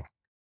laughing.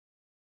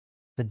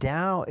 The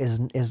Tao is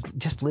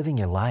just living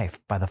your life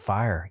by the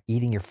fire,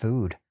 eating your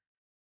food,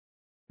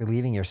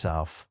 relieving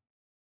yourself.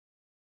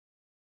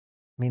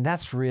 I mean,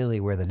 that's really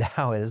where the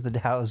Tao is. The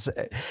Tao is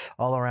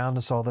all around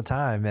us all the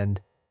time,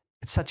 and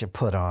it's such a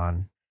put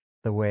on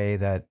the way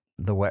that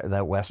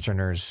that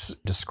Westerners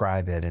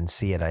describe it and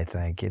see it. I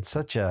think it's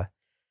such a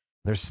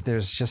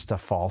there's just a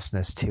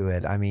falseness to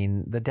it. I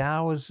mean, the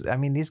Tao was. I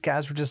mean, these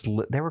guys were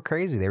they were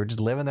crazy. They were just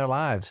living their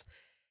lives,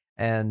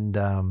 and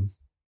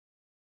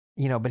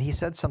But he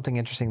said something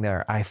interesting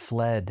there. I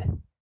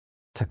fled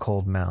to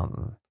Cold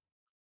Mountain.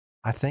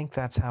 I think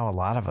that's how a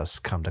lot of us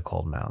come to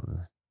Cold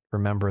Mountain.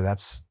 Remember,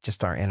 that's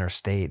just our inner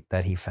state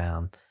that he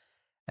found.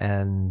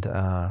 And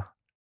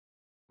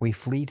we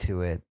flee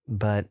to it.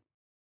 But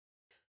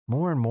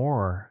more and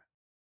more,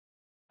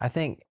 I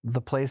think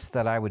the place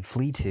that I would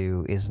flee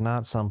to is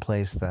not some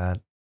place that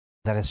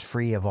is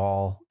free of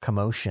all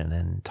commotion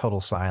and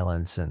total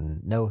silence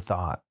and no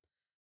thought.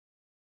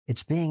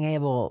 It's being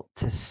able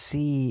to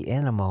see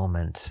in a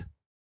moment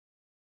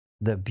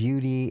the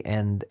beauty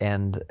and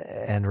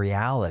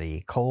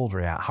reality,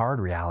 hard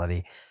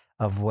reality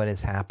of what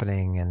is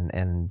happening,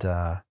 and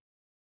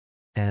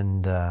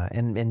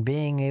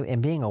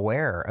being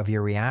aware of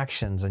your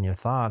reactions and your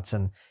thoughts,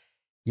 and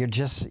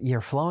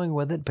you're flowing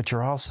with it, but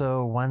you're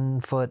also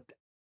 1 foot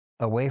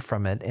away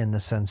from it, in the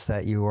sense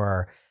that you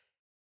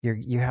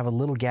have a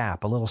little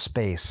gap, a little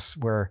space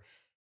where,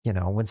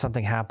 when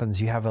something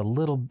happens, you have a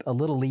little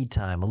lead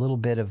time, a little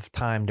bit of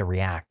time to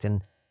react.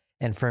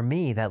 And for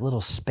me, that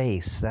little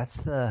space, that's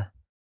the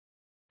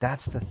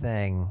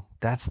thing,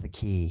 that's the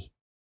key,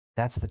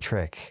 that's the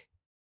trick.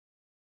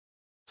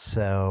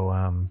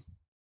 So,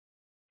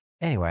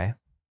 anyway,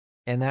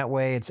 in that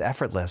way, it's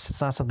effortless.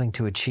 It's not something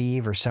to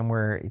achieve or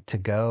somewhere to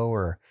go,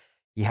 or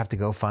you have to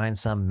go find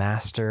some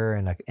master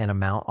on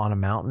a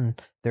mountain.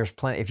 There's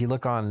plenty. If you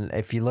look on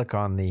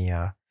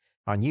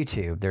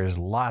YouTube, there's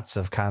lots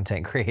of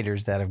content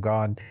creators that have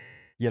gone,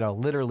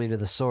 literally to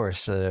the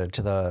source, to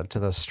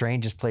the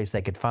strangest place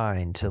they could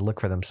find to look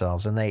for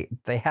themselves. And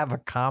they have a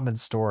common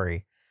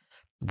story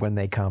when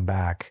they come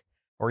back.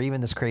 Or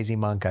even this crazy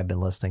monk I've been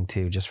listening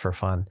to just for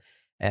fun.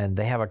 And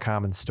they have a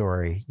common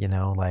story,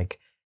 like,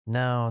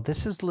 no,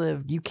 this is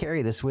lived. You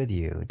carry this with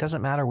you. It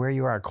doesn't matter where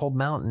you are. Cold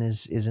Mountain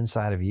is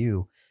inside of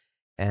you.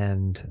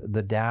 And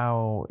the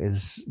Tao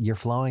you're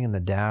flowing in the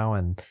Tao,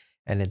 and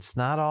it's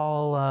not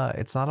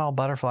all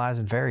butterflies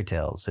and fairy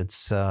tales.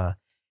 It's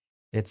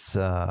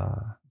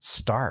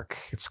stark.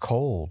 It's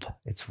cold.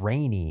 It's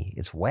rainy.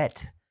 It's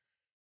wet.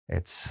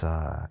 It's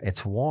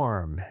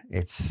warm.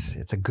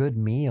 It's a good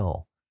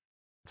meal.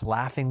 It's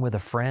laughing with a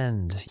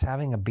friend. It's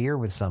having a beer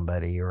with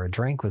somebody or a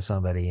drink with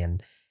somebody,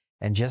 and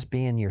just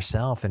being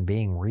yourself and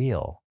being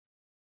real.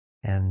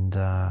 And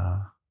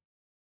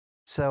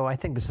so I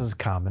think this is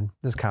common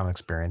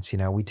experience.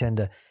 We tend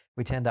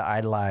to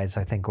idolize,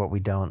 I think, what we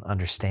don't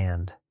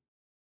understand.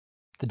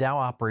 The Tao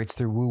operates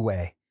through Wu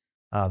Wei.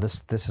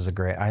 This is a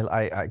great.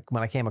 I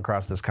when I came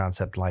across this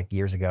concept like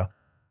years ago,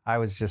 I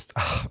was just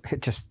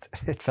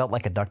it felt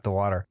like a duck to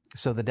water.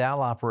 So the Tao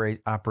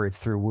operates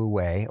through Wu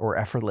Wei, or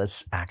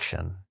effortless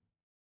action.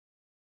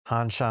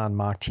 Han Shan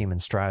mocked human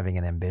striving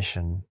and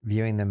ambition,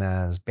 viewing them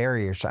as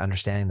barriers to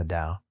understanding the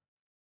Tao.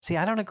 See,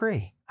 I don't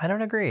agree.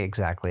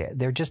 Exactly.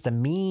 They're just a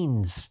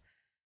means,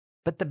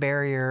 but the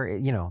barrier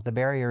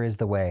is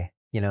the way.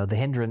 The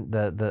hindrance,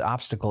 the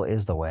obstacle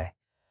is the way.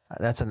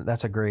 That's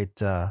a great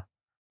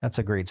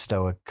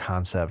Stoic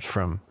concept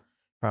from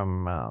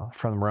from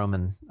the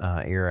Roman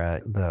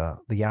era.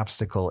 The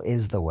obstacle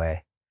is the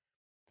way.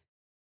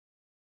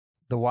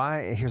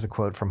 Here's a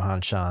quote from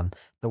Han Shan.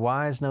 The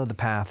wise know the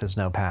path is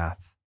no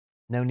path.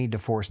 No need to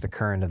force the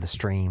current of the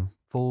stream.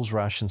 Fools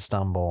rush and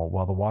stumble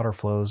while the water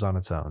flows on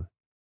its own.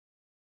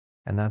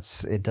 And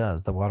it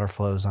does. The water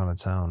flows on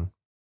its own.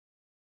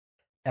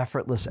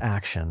 Effortless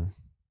action.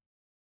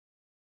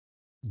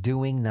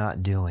 Doing,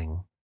 not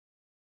doing.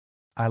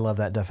 I love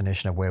that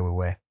definition of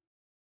way.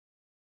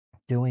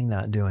 Doing,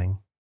 not doing.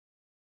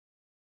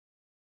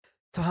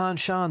 To Han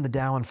Shan, the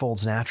Tao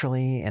unfolds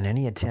naturally, and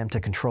any attempt to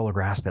control or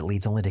grasp it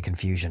leads only to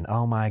confusion.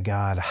 Oh my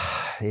God,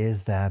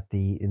 is that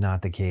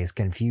not the case?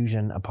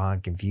 Confusion upon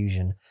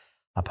confusion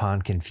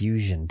upon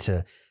confusion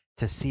to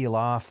seal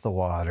off the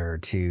water,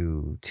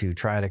 to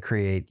try to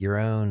create your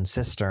own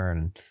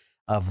cistern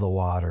of the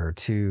water,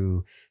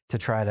 to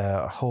try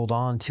to hold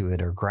on to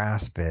it or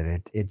grasp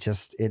it.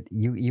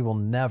 You will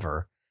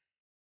never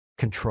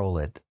control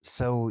it.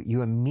 So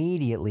you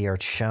immediately are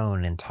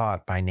shown and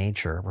taught by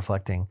nature,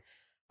 reflecting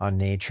on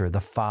nature,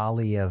 the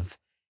folly of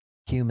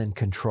human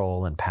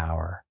control and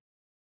power.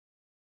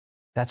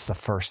 That's the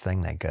first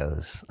thing that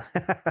goes.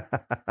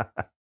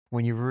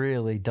 When you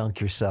really dunk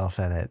yourself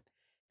in it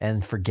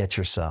and forget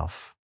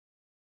yourself.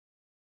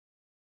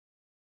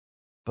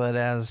 But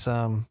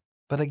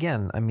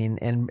again, I mean,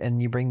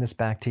 and you bring this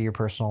back to your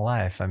personal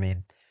life. I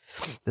mean,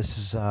 this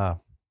is,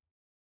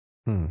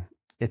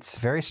 it's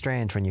very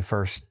strange when you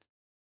first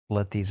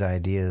let these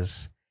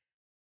ideas,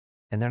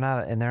 and they're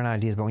not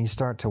ideas, but when you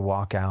start to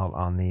walk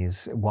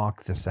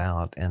this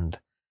out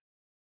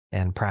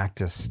and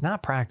practice,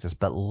 not practice,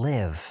 but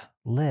live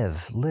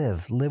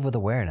with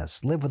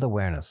awareness.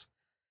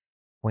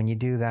 When you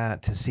do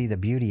that, to see the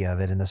beauty of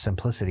it and the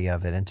simplicity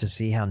of it, and to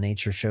see how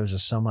nature shows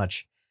us so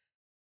much,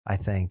 I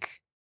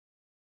think,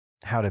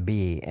 how to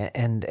be.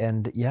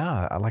 And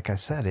yeah, like I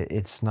said,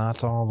 it's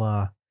not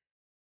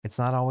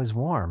always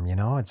warm,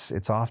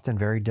 it's often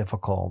very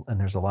difficult, and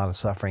there's a lot of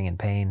suffering and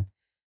pain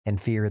and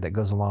fear that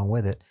goes along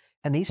with it.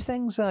 And these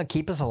things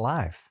keep us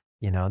alive.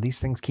 These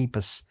things keep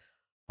us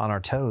on our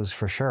toes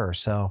for sure.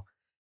 So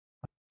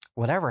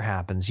whatever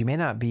happens, you may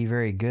not be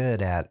very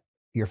good at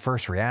your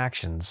first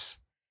reactions,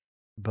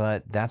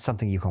 but that's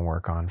something you can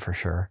work on for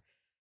sure,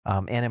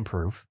 and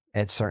improve.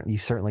 You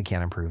certainly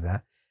can improve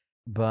that.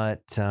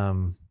 But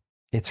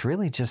it's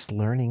really just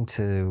learning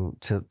to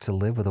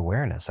live with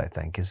awareness, I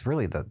think, is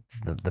really the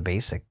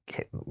basic,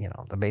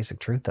 the basic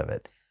truth of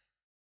it.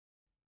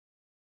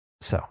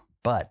 So,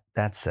 but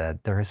that said,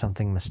 there is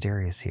something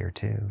mysterious here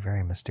too,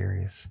 very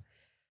mysterious.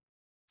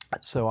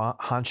 So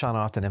Han Shan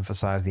often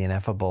emphasized the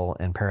ineffable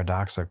and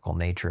paradoxical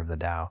nature of the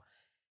Tao.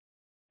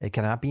 It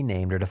cannot be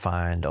named or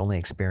defined, only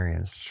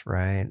experienced,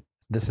 right?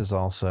 This is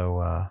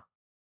also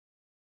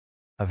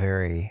a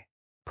very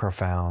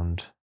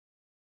profound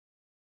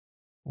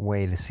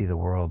way to see the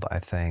world, I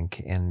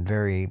think, and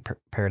very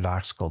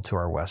paradoxical to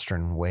our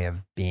Western way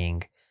of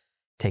being,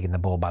 taking the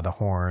bull by the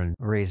horn,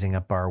 raising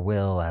up our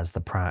will as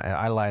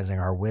idolizing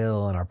our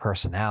will and our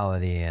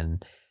personality,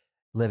 and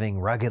living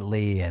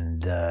ruggedly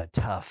and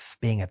tough,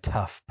 being a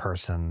tough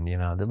person.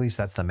 At least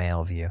that's the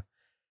male view.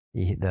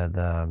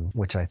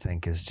 Which I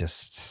think is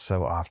just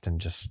so often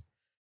just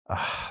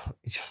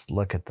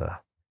look at the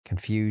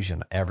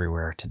confusion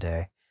everywhere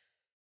today.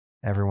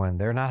 Everyone,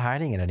 they're not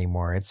hiding it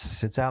anymore.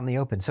 It's out in the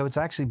open. So it's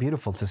actually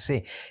beautiful to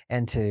see.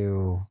 And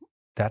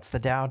that's the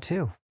Tao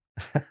too.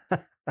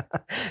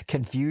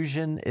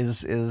 Confusion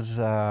is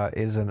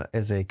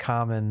a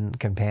common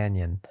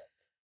companion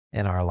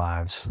in our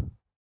lives,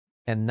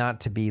 and not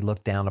to be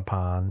looked down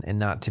upon and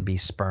not to be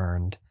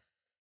spurned.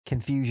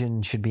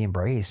 Confusion should be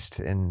embraced,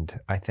 and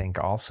I think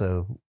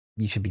also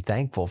you should be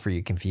thankful for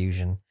your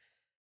confusion.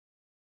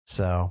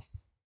 So,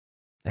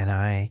 and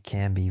I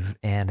can be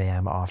and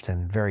am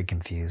often very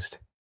confused.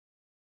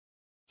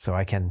 So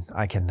I can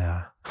I can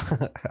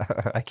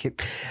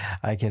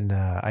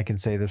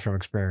say this from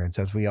experience,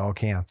 as we all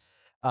can.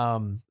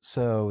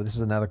 So this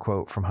is another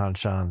quote from Han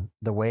Shan.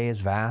 The way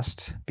is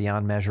vast,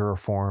 beyond measure or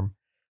form.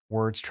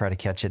 Words try to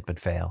catch it but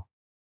fail.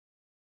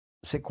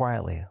 Sit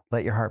quietly,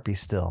 let your heart be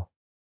still.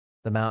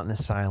 The mountain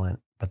is silent,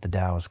 but the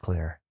Tao is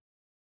clear.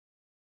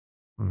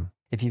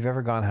 If you've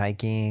ever gone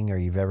hiking, or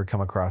you've ever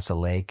come across a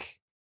lake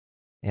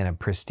in a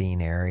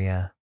pristine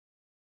area,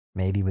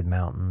 maybe with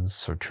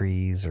mountains or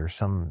trees or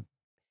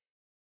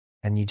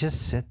and you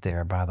just sit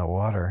there by the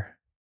water.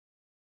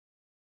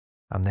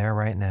 I'm there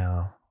right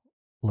now,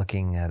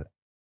 looking at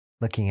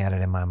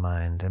it in my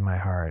mind, in my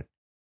heart.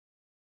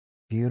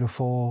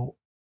 Beautiful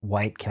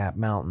white-capped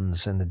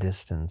mountains in the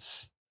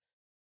distance,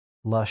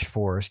 lush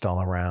forest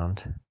all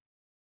around.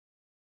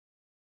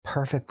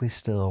 Perfectly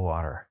still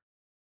water.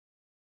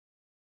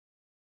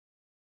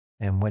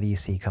 And what do you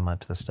see come up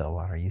to the still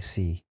water? You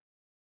see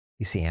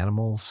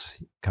animals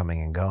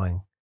coming and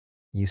going.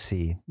 You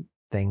see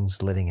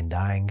things living and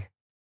dying.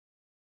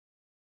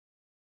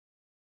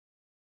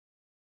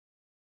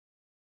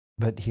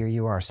 But here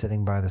you are,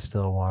 sitting by the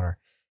still water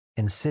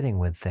and sitting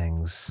with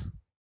things.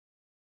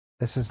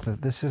 This is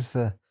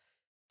the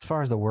as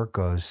far as the work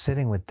goes,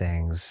 sitting with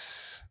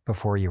things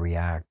before you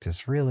react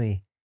is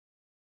really,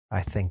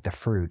 I think, the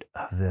fruit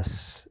of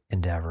this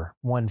endeavor.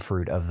 One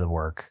fruit of the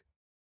work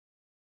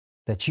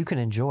that you can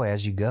enjoy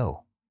as you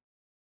go.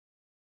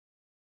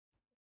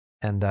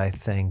 And I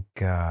think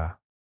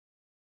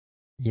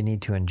you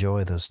need to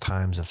enjoy those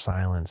times of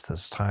silence,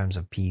 those times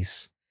of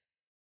peace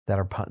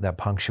that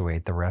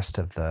punctuate the rest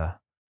of the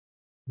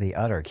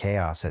utter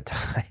chaos at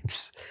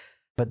times.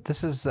 But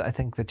this is, I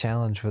think, the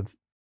challenge with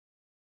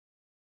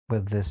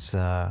this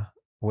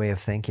way of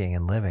thinking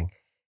and living.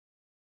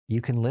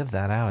 You can live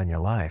that out in your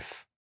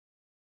life.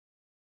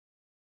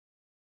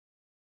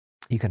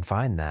 You can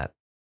find that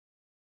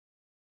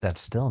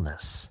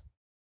stillness.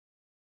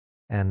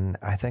 And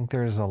I think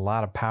there's a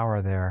lot of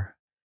power there.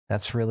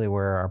 That's really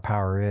where our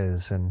power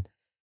is, and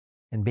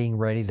being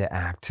ready to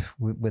act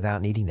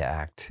without needing to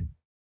act,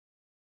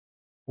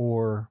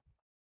 or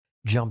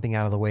jumping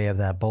out of the way of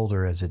that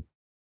boulder as it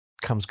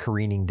comes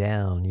careening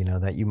down,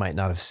 that you might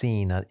not have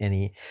seen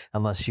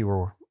unless you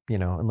were,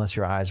 unless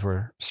your eyes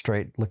were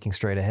looking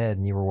straight ahead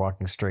and you were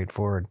walking straight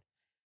forward.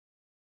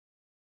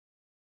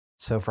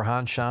 So for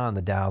Han Shan,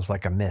 the Tao is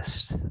like a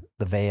mist,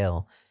 the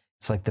veil.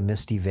 It's like the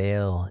misty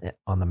veil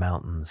on the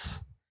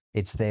mountains.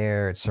 It's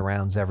there. It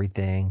surrounds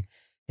everything.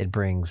 It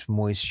brings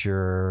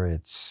moisture.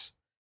 It's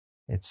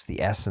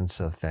the essence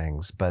of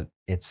things, but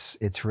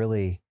it's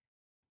really,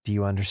 do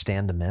you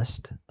understand the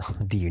mist?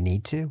 Do you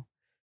need to?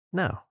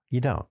 No,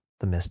 you don't.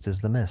 The mist is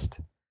the mist.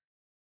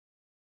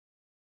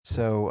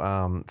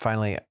 So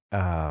finally,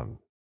 Han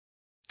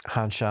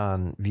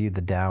Shan viewed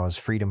the Tao as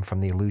freedom from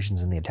the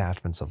illusions and the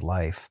attachments of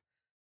life.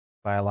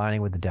 By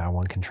aligning with the Tao,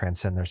 one can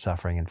transcend their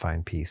suffering and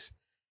find peace.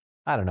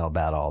 I don't know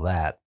about all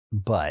that,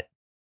 but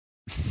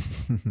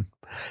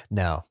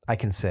no, I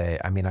can say,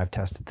 I've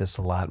tested this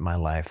a lot in my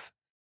life.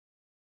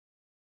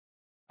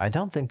 I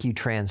don't think you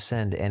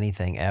transcend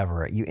anything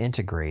ever. You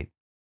integrate.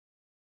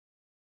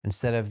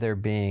 Instead of there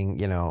being,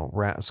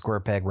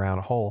 square peg,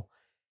 round hole,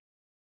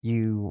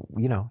 you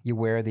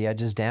wear the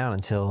edges down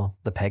until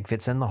the peg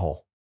fits in the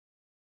hole.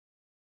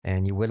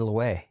 And you whittle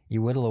away.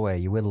 You whittle away.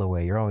 You whittle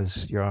away. You're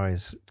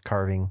always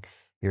carving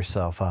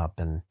yourself up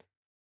and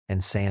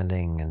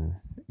sanding, and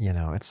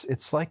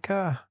it's like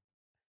my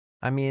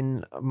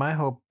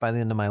hope by the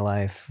end of my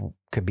life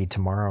could be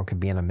tomorrow, could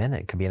be in a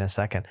minute, could be in a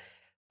second.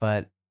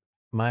 But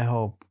my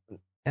hope,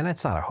 and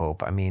it's not a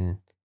hope,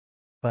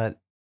 but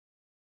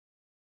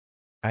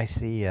I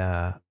see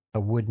a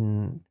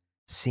wooden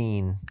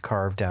scene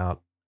carved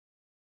out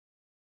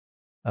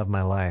of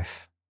my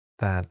life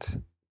that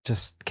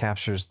just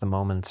captures the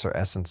moments or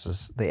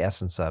essences, the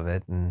essence of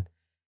it, and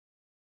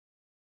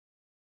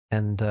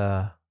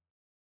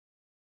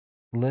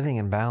living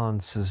in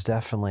balance is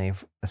definitely,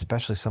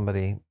 especially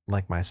somebody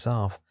like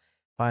myself,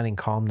 finding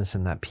calmness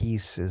in that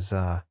peace is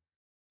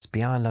it's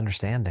beyond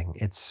understanding.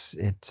 It's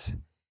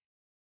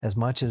as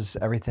much as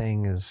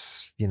everything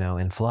is,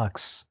 in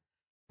flux,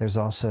 there's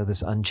also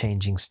this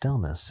unchanging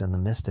stillness in the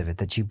midst of it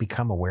that you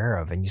become aware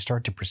of and you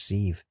start to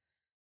perceive.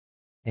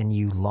 And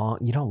you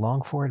don't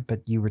long for it,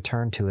 but you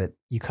return to it.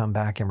 You come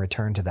back and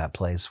return to that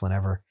place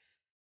whenever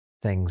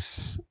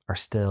things are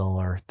still,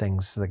 or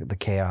things, the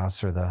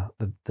chaos or the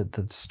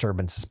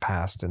disturbance is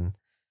past. And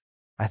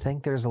I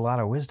think there's a lot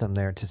of wisdom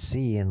there to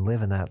see and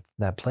live in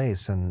that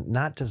place, and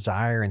not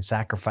desire and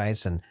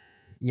sacrifice and,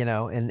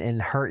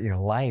 and hurt your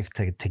life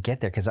to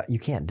get there, because you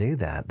can't do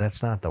that.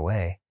 That's not the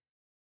way.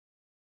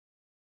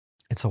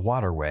 It's a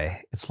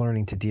waterway. It's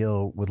learning to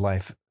deal with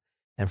life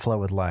and flow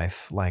with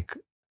life like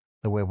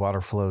the way water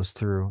flows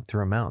through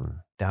a mountain,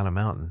 down a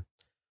mountain.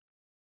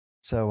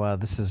 So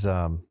this is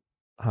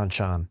Han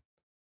Shan.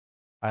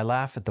 I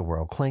laugh at the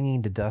world,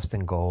 clinging to dust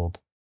and gold.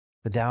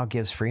 The Tao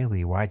gives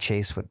freely. Why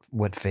chase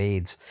what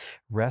fades?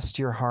 Rest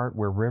your heart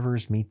where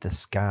rivers meet the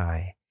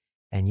sky,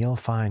 and you'll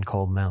find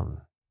Cold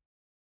Mountain.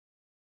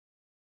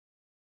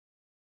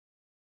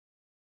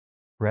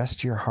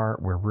 Rest your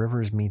heart where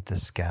rivers meet the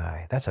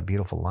sky. That's a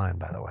beautiful line,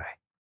 by the way.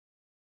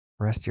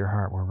 Rest your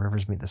heart where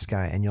rivers meet the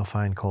sky, and you'll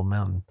find Cold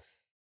Mountain.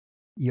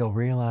 You'll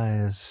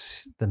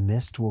realize the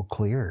mist will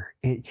clear.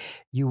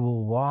 You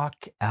will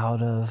walk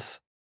out of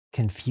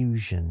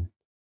confusion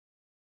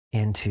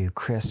into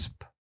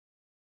crisp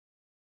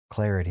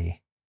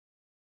clarity.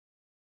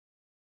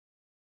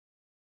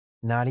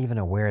 Not even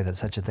aware that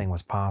such a thing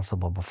was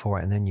possible before,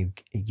 and then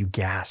you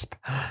gasp,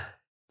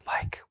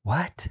 like,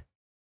 what?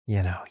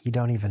 You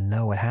don't even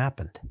know what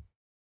happened.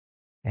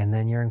 And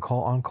then you're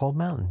on Cold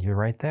Mountain. You're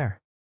right there.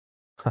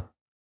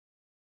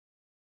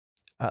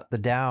 The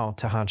Tao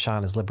to Han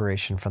Shan is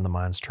liberation from the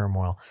mind's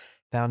turmoil,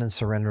 found in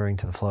surrendering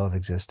to the flow of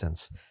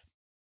existence.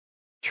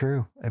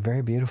 True,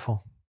 very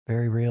beautiful,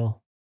 very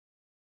real.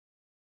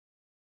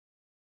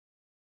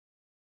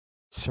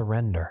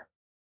 Surrender.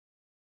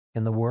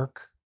 In the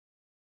work,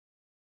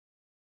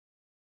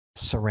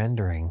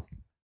 surrendering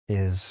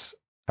is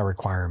a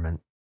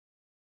requirement.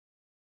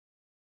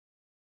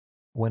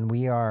 When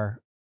we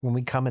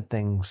come at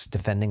things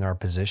defending our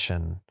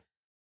position,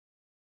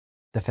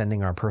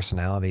 defending our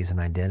personalities and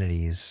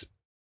identities,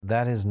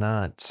 that is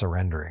not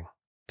surrendering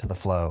to the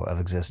flow of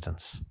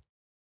existence.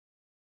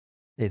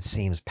 it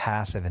seems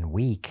passive and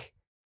weak.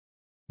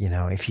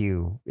 If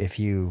you,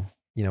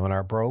 in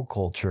our bro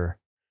culture,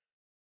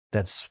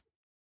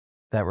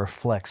 that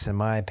reflects, in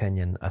my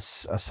opinion, a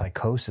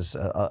psychosis,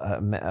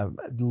 a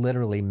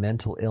literally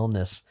mental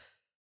illness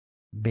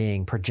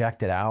being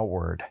projected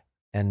outward,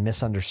 and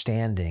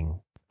misunderstanding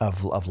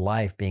of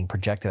life being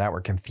projected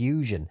outward,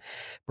 confusion.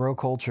 Bro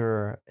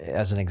culture,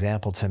 as an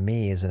example, to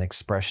me, is an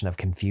expression of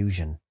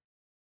confusion,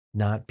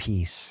 not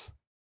peace,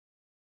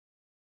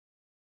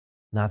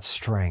 not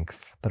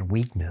strength, but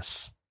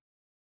weakness,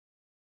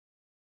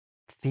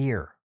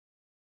 fear,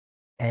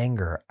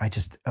 anger. I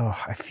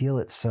feel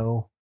it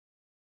so.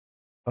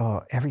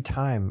 Every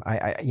time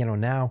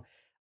now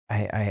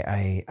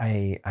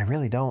I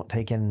really don't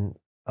take in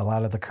a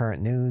lot of the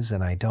current news,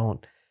 and I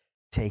don't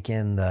take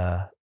in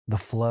the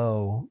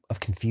flow of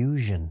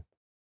confusion.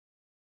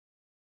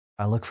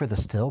 I look for the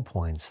still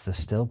points, the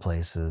still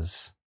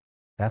places.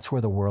 That's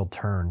where the world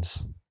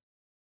turns.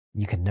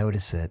 You can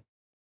notice it,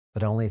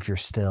 but only if you're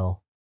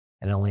still,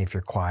 and only if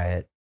you're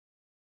quiet.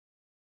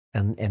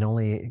 And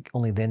only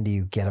then do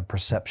you get a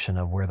perception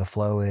of where the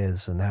flow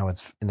is and how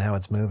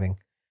it's moving.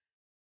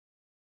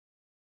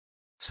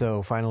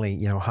 So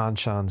finally, Han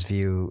Shan's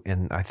view,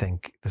 and I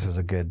think this is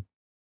a good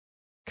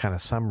kind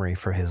of summary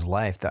for his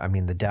life, that,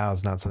 the Tao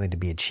is not something to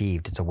be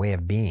achieved. It's a way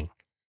of being,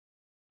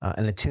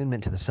 an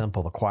attunement to the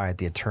simple, the quiet,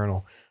 the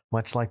eternal,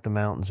 much like the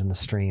mountains and the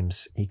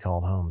streams he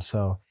called home.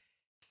 So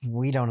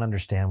we don't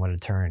understand what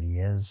eternity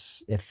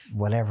is. If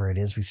whatever it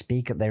is we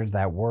speak, there's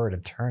that word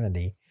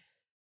eternity.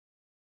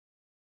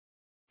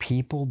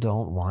 People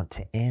don't want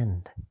to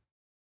end.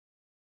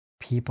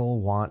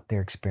 People want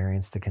their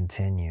experience to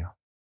continue.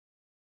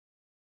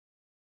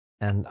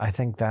 And I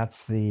think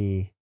that's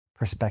the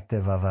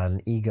perspective of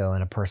an ego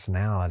and a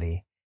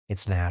personality.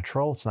 It's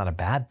natural. It's not a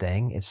bad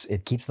thing.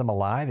 It keeps them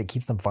alive. It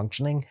keeps them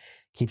functioning,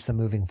 keeps them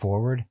moving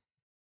forward.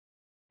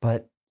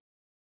 But,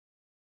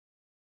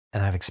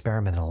 and I've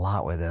experimented a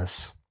lot with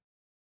this,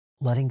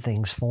 letting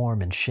things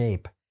form and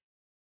shape,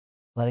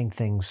 letting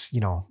things,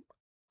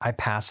 I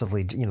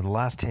passively, in the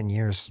last 10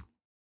 years,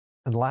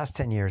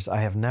 I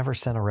have never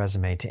sent a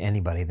resume to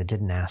anybody that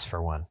didn't ask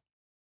for one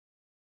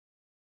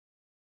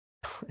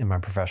in my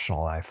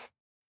professional life.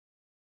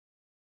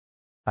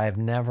 I have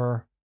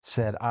never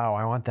said, oh,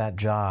 I want that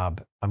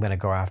job, I'm going to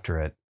go after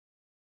it.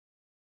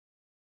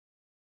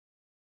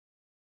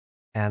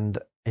 And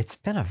it's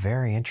been a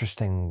very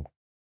interesting,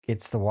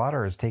 the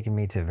water has taken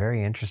me to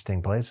very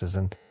interesting places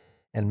and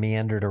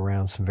meandered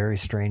around some very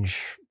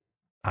strange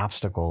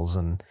obstacles.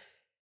 And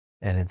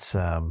it's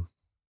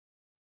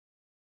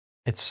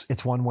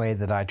one way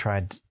that I've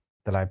tried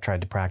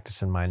to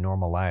practice in my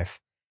normal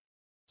life,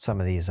 some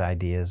of these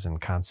ideas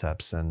and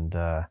concepts. And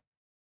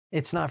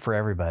it's not for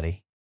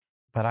everybody,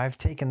 but I've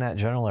taken that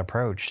general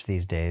approach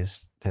these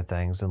days to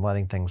things and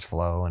letting things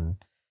flow and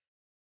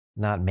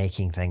not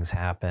making things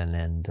happen.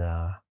 And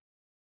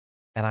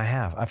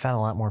I found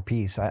a lot more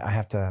peace. I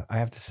have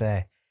to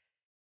say,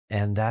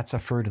 and that's a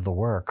fruit of the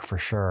work for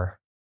sure.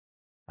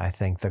 I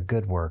think the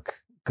good work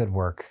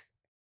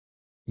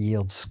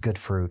yields good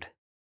fruit.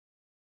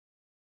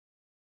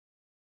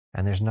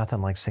 And there's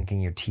nothing like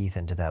sinking your teeth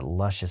into that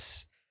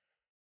luscious,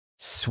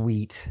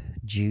 sweet,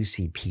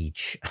 juicy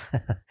peach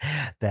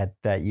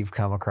that you've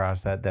come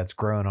across that's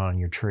grown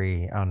on a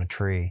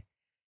tree,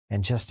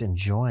 and just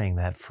enjoying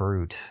that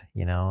fruit,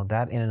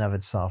 that in and of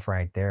itself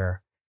right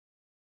there.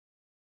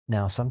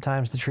 Now,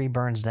 sometimes the tree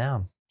burns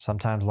down.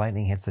 Sometimes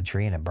lightning hits the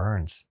tree and it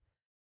burns.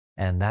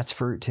 And that's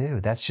fruit too.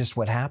 That's just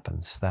what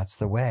happens. That's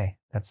the way.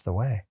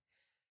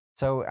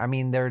 So,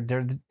 in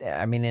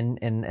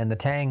the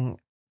Tang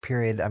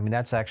period,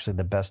 that's actually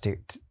the best,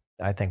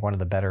 I think, one of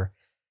the better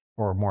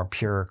or more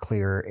pure,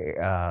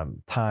 clear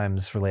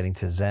times relating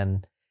to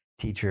Zen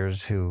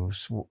teachers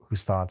whose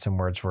thoughts and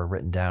words were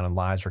written down and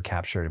lives were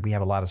captured. We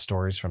have a lot of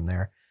stories from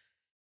there.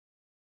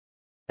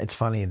 It's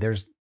funny,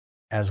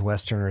 as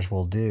Westerners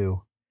will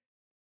do,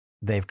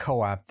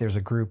 there's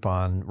a group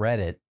on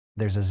Reddit,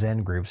 there's a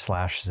Zen group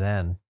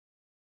 /Zen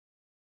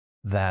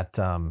that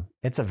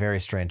it's a very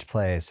strange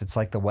place. It's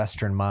like the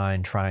Western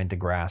mind trying to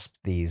grasp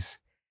this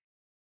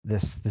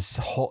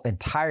whole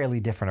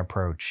entirely different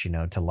approach,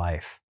 to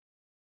life.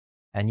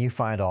 And you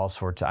find all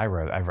sorts.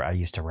 I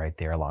used to write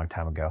there a long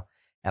time ago,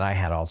 and I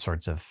had all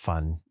sorts of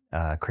fun,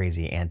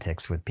 crazy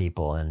antics with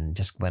people, and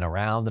just went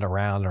around and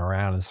around and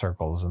around in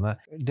circles. And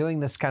doing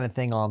this kind of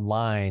thing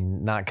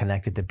online, not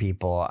connected to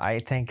people, I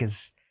think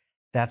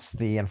that's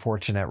the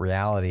unfortunate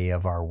reality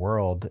of our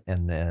world,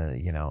 and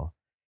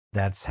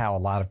that's how a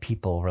lot of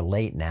people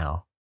relate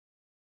now.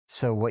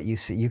 So what you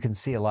see, you can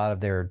see a lot of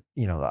their,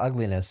 the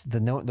ugliness. The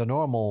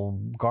normal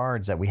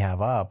guards that we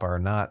have up are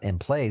not in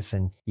place,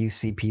 and you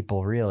see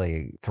people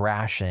really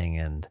thrashing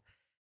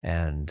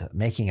and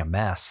making a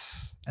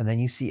mess. And then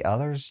you see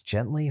others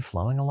gently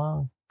flowing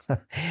along.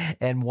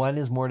 And one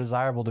is more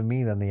desirable to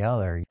me than the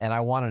other. And I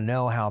want to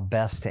know how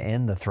best to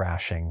end the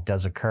thrashing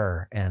does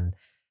occur.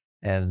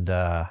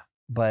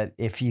 But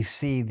if you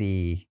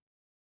see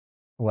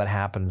what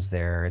happens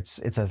there, it's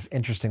an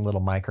interesting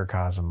little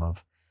microcosm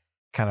of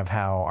kind of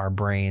how our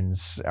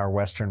brains, our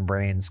Western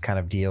brains, kind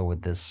of deal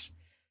with this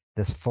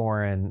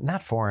foreign,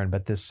 not foreign,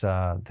 but this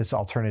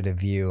alternative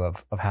view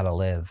of how to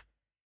live.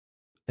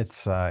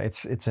 It's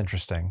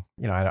interesting.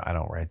 I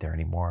don't write there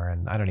anymore,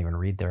 and I don't even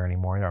read there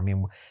anymore. I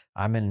mean,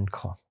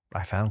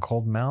 I found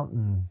Cold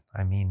Mountain.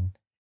 I mean,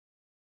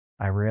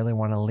 I rarely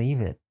want to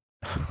leave it.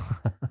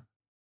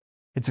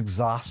 It's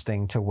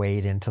exhausting to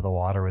wade into the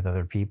water with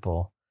other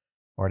people,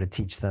 or to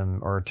teach them,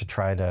 or to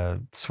try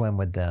to swim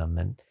with them.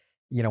 And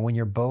when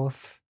you're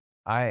both,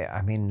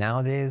 I mean,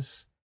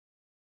 nowadays,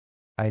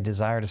 I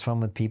desire to swim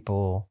with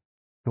people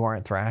who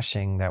aren't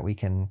thrashing, that we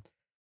can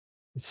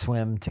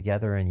swim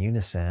together in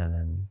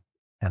unison,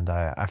 and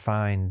I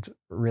find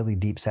really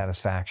deep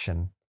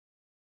satisfaction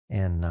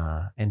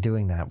in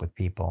doing that with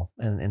people,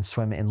 and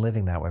swimming and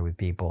living that way with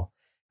people,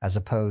 as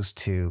opposed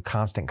to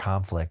constant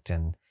conflict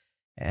and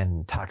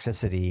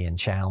toxicity and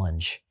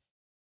challenge.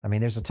 I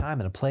mean, there's a time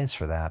and a place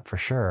for that, for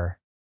sure,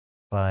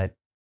 but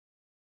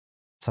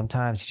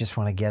sometimes you just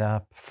want to get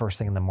up first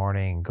thing in the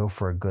morning and go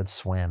for a good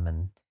swim,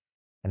 and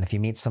if you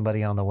meet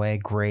somebody on the way,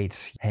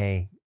 great.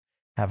 Hey,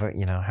 how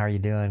are you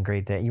doing?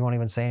 Great day. You won't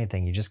even say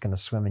anything. You're just going to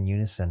swim in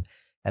unison.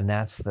 And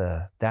that's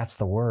the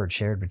word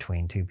shared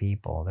between two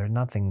people. There's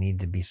nothing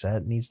needs to be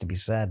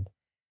said.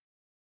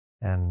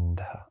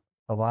 And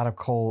a lot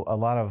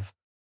of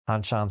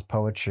Han-Chan's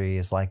poetry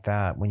is like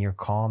that. When you're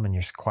calm and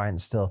you're quiet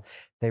and still,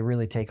 they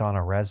really take on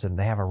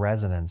they have a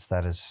resonance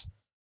that is,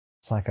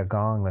 it's like a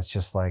gong that's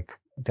just like,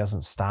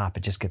 doesn't stop.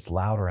 It just gets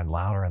louder and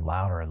louder and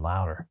louder and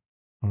louder.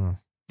 All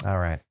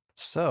right.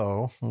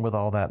 So with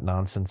all that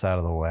nonsense out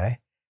of the way,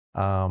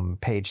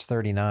 page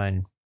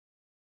 39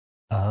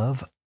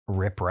 of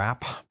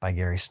Riprap by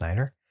Gary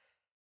Snyder.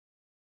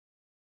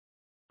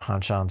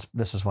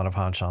 This is one of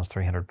Han-Chan's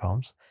 300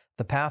 poems.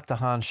 The path to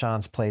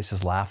Han-Chan's place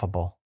is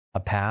laughable. A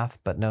path,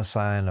 but no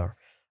sign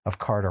of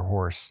cart or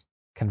horse.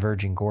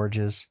 Converging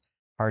gorges,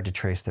 hard to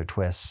trace their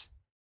twists.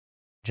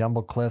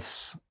 Jumbled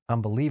cliffs,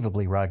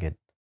 unbelievably rugged.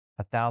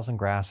 1,000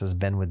 grasses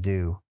bend with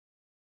dew.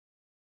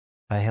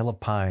 A hill of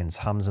pines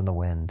hums in the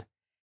wind.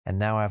 And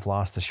now I've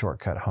lost the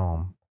shortcut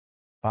home.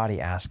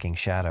 Body asking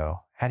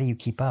shadow, how do you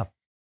keep up?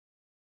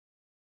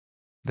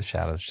 The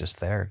shadow's just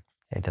there.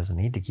 It doesn't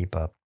need to keep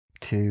up.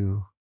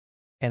 2.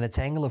 In a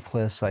tangle of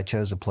cliffs, I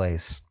chose a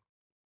place.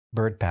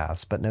 Bird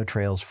paths, but no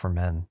trails for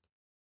men.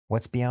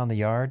 What's beyond the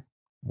yard?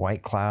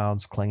 White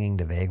clouds clinging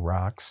to vague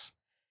rocks.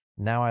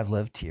 Now I've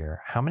lived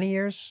here. How many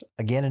years?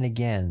 Again and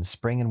again,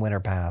 spring and winter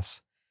pass.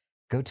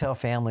 Go tell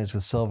families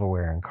with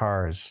silverware and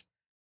cars.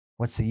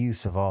 What's the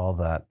use of all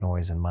that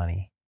noise and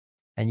money?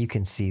 And you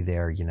can see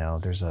there,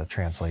 there's a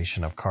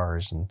translation of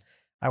cars, and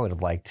I would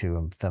have liked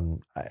to them.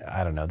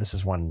 I don't know. This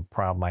is one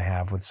problem I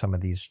have with some of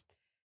these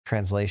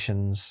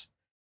translations.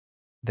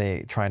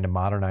 They trying to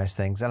modernize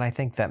things, and I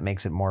think that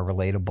makes it more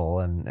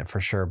relatable, and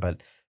for sure.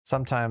 But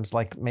sometimes,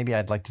 like, maybe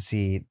I'd like to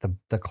see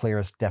the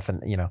clearest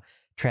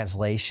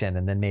translation,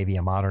 and then maybe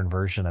a modern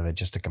version of it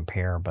just to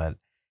compare. But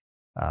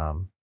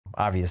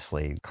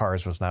obviously,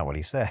 cars was not what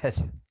he said.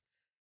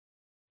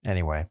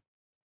 Anyway,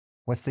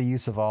 what's the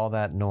use of all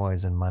that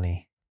noise and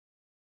money?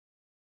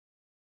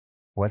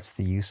 What's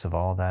the use of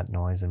all that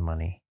noise and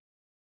money?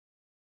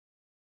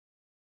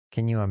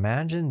 Can you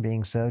imagine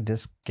being so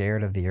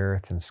scared of the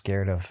earth and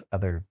scared of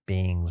other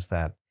beings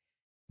that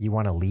you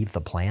want to leave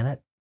the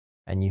planet,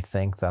 and you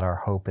think that our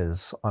hope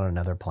is on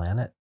another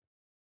planet?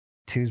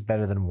 2's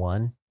better than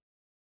 1.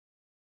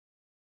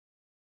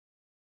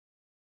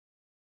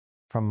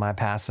 From my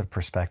passive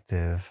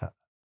perspective,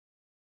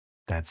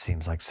 that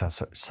seems like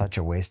such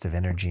a waste of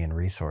energy and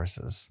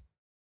resources.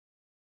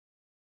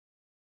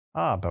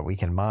 But we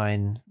can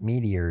mine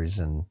meteors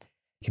and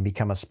can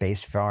become a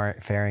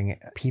space-faring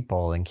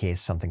people in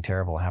case something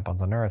terrible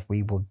happens on Earth.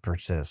 We will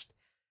persist.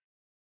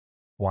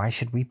 Why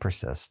should we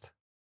persist?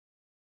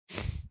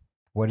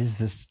 What is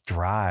this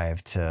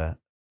drive to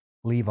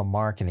leave a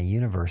mark in a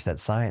universe that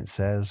science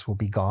says will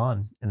be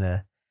gone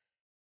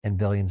in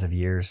billions of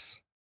years?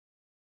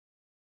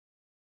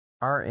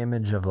 Our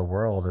image of the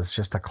world is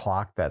just a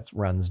clock that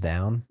runs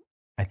down.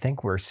 I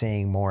think we're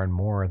seeing more and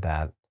more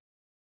that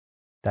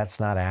that's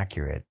not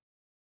accurate.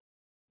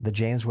 The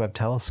James Webb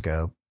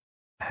Telescope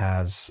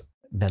has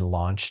been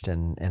launched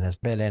and has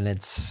been, and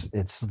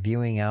it's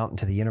viewing out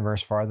into the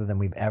universe farther than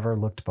we've ever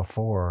looked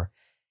before.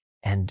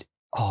 And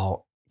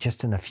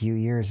just in a few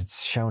years,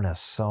 it's shown us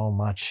so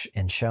much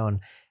and shown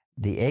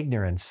the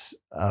ignorance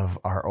of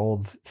our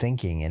old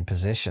thinking and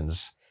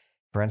positions.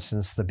 For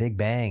instance, the Big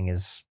Bang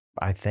is,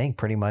 I think,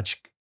 pretty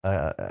much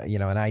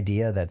an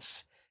idea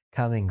that's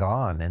come and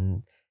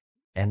gone,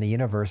 and the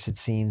universe, it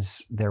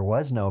seems there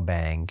was no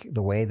bang.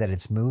 The way that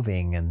it's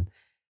moving and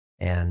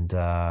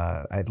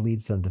it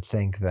leads them to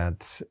think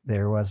that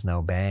there was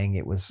no bang.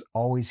 It was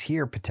always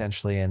here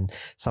potentially, and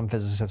some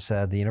physicists have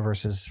said the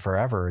universe is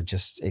forever.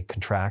 It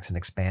contracts and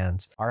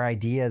expands. Our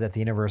idea that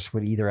the universe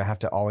would either have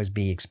to always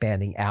be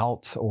expanding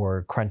out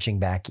or crunching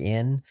back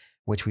in,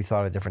 which we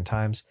thought at different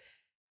times.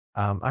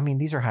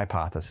 These are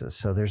hypotheses,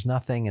 so there's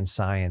nothing in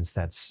science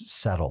that's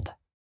settled.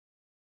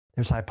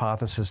 There's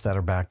hypotheses that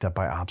are backed up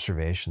by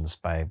observations,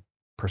 by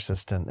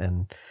persistent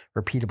and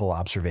repeatable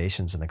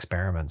observations and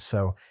experiments.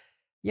 So,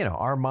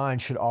 our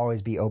mind should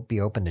always be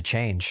open to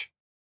change.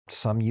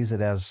 Some use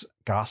it as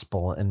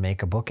gospel and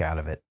make a book out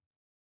of it,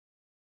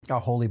 a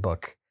holy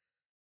book.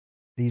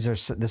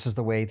 This is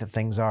the way that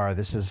things are.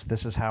 This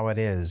is how it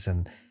is.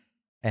 And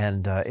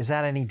is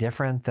that any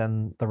different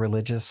than the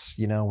religious,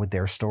 with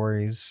their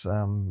stories,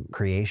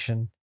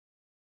 creation,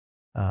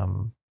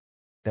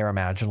 their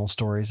imaginal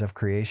stories of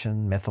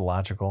creation,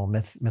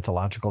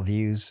 mythological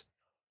views?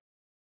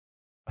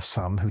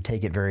 Some who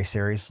take it very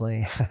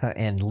seriously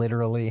and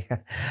literally.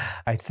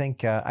 I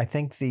think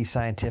the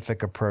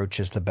scientific approach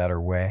is the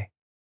better way.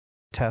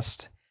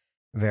 Test,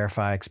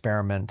 verify,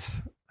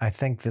 experiment. I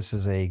think this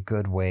is a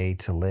good way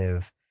to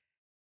live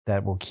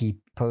that will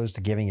keep opposed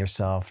to giving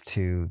yourself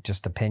to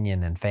just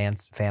opinion and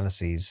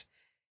fantasies.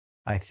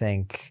 I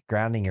think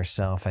grounding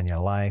yourself in your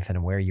life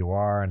and where you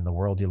are and the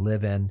world you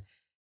live in,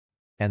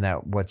 and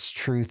that what's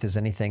truth is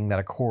anything that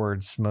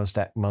accords most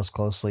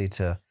closely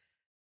to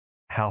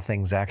how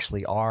things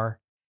actually are.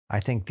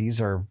 I think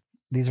these are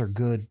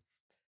good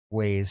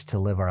ways to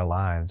live our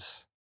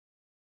lives.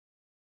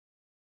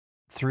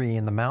 3,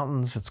 in the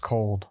mountains, it's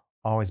cold,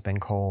 always been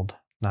cold,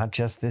 not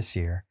just this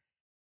year.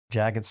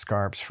 Jagged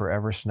scarps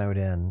forever snowed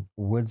in,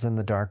 woods in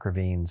the dark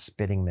ravines,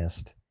 spitting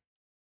mist.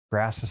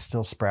 Grass is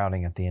still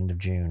sprouting at the end of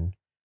June.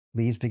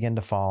 Leaves begin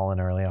to fall in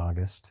early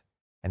August.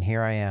 And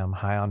here I am,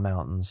 high on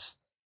mountains,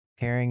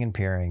 peering and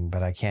peering,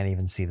 but I can't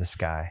even see the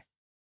sky.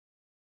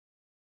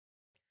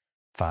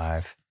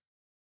 5,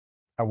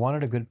 I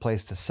wanted a good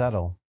place to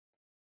settle.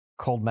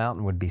 Cold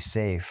Mountain would be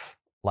safe,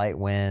 light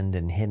wind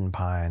and hidden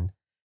pine.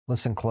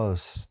 Listen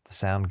close, the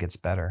sound gets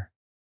better.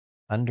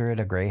 Under it,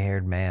 a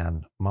gray-haired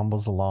man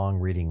mumbles along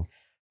reading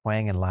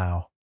Huang and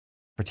Lao.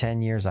 For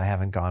 10 years, I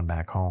haven't gone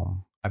back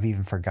home. I've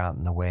even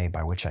forgotten the way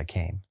by which I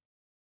came.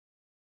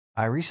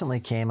 I recently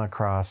came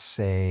across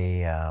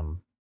the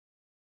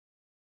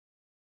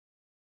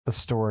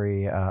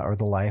story or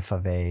the life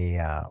of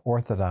a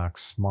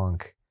Orthodox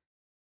monk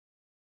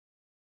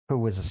who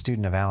was a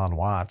student of Alan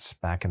Watts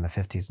back in the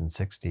 50s and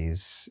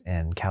 60s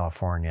in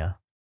California.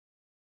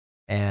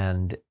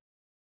 And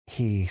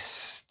he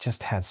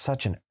just had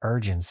such an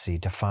urgency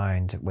to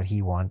find what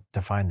he wanted,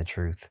 to find the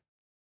truth.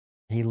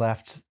 He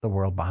left the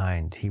world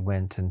behind. He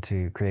went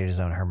created his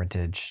own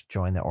hermitage,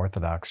 joined the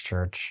Orthodox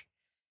Church,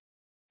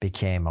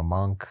 became a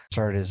monk,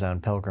 started his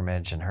own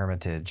pilgrimage and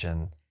hermitage,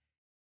 and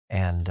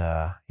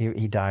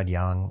he died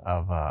young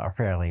of or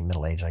fairly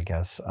middle age, I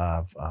guess,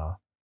 of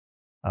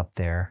up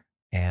there.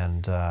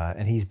 And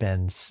he's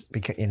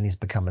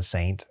become a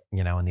saint,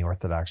 in the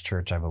Orthodox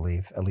Church, I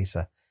believe, at least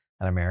an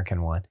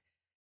American one.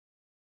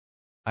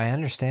 I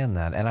understand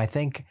that. And I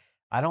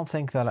don't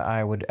think that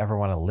I would ever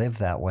want to live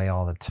that way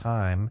all the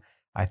time.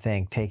 I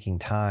think taking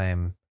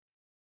time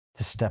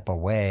to step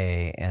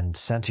away and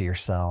center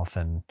yourself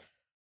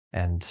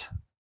and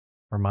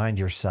remind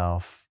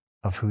yourself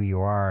of who you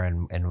are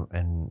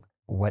and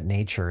what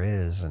nature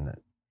is. And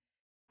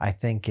I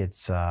think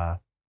it's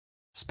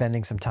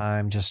spending some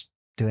time just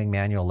doing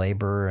manual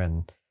labor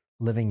and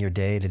living your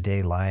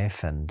day-to-day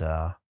life. And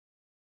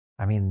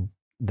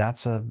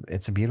it's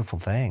a beautiful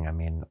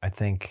thing.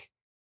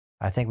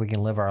 I think we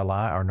can live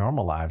our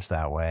normal lives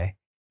that way,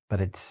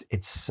 but it's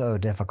so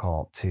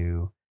difficult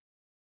to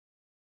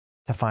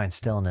find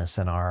stillness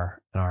in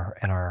our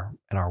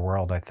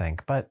world, I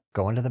think. But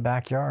go into the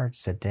backyard,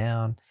 sit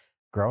down,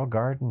 grow a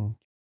garden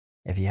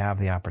if you have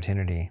the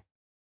opportunity.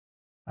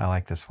 I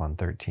like this one,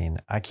 13.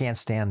 I can't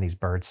stand these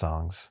bird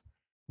songs.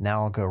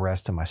 Now I'll go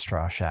rest in my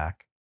straw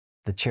shack.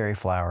 The cherry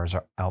flowers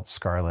are out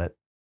scarlet.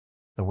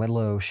 The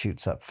willow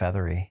shoots up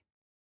feathery.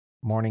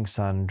 Morning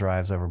sun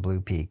drives over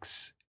blue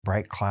peaks.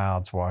 Bright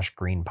clouds wash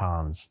green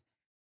ponds.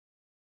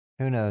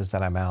 Who knows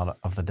that I'm out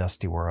of the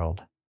dusty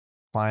world,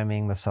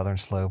 climbing the southern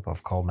slope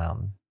of Cold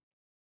Mountain.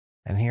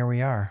 And here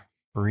we are,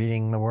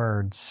 reading the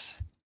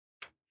words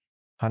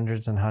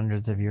hundreds and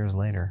hundreds of years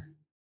later.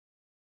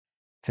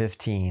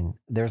 15.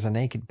 There's a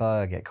naked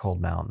bug at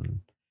Cold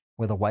Mountain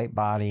with a white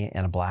body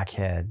and a black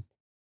head.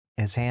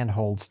 His hand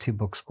holds 2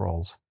 book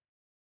scrolls,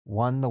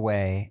 one the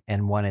way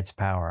and one its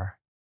power.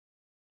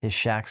 His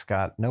shack's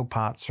got no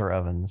pots or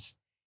ovens.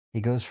 He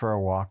goes for a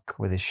walk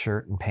with his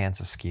shirt and pants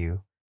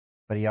askew,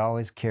 but he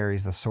always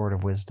carries the sword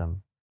of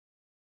wisdom.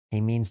 He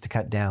means to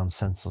cut down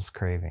senseless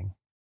craving.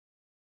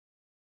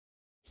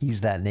 He's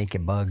that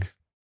naked bug,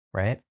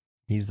 right?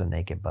 He's the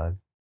naked bug.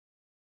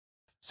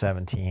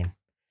 17.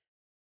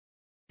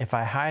 If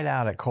I hide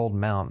out at Cold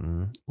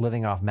Mountain,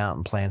 living off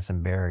mountain plants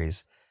and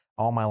berries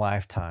all my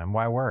lifetime,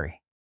 why worry?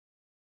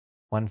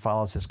 One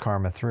follows his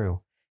karma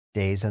through.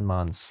 Days and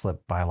months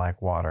slip by like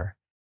water.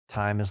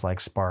 Time is like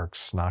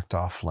sparks knocked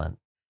off flint.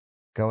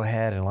 Go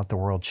ahead and let the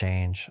world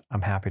change.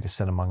 I'm happy to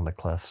sit among the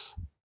cliffs.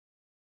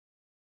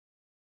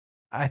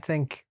 I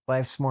think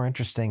life's more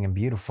interesting and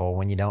beautiful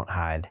when you don't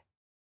hide.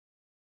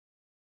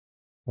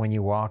 When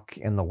you walk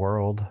in the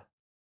world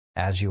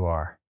as you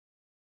are.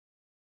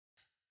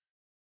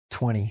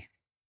 20.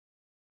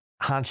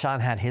 Han Shan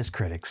had his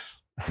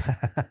critics.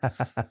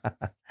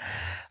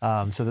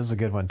 So this is a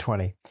good one,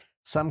 20.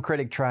 Some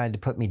critic tried to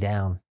put me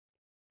down.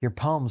 Your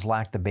poems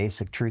lack the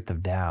basic truth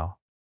of Tao.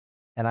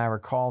 And I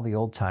recall the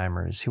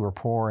old-timers who were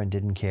poor and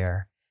didn't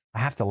care. I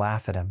have to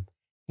laugh at him.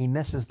 He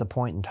misses the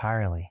point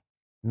entirely.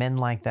 Men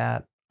like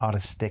that ought to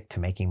stick to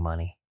making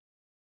money.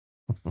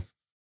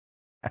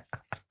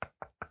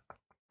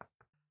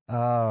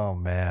 Oh,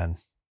 man.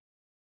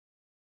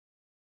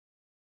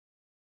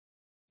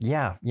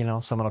 Yeah,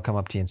 someone will come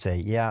up to you and say,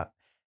 yeah,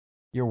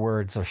 your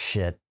words are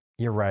shit.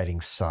 Your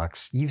writing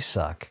sucks. You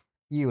suck.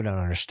 You don't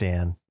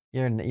understand.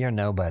 You're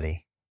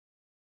nobody.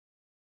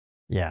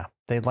 Yeah,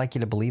 they'd like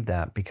you to believe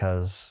that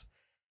because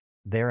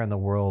they're in the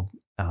world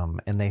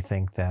and they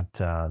think that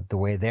the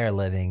way they're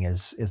living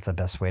is the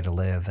best way to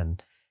live.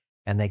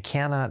 And they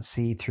cannot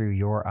see through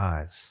your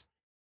eyes.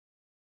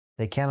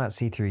 They cannot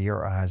see through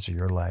your eyes or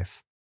your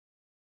life.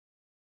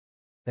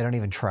 They don't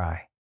even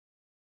try.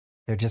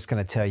 They're just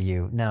going to tell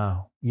you,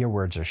 no, your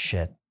words are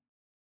shit.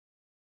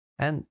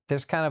 And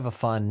there's kind of a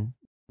fun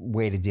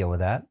way to deal with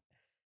that.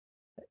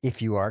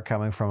 If you are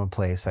coming from a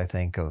place, I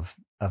think, of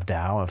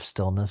Tao, of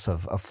stillness,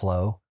 of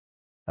flow,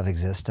 of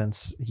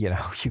existence,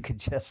 you could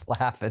just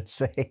laugh and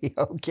say,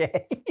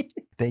 okay,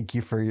 thank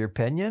you for your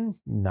opinion,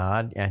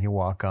 nod, and you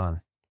walk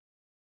on.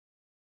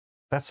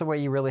 That's the way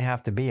you really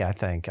have to be, I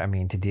think. I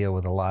mean, to deal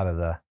with a lot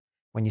of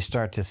when you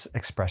start to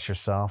express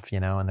yourself,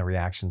 and the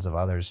reactions of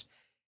others,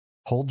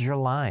 hold your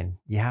line.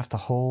 You have to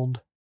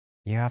hold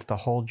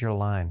your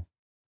line.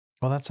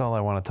 Well, that's all I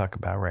want to talk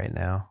about right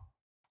now.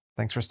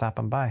 Thanks for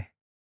stopping by.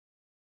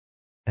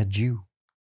 Adieu.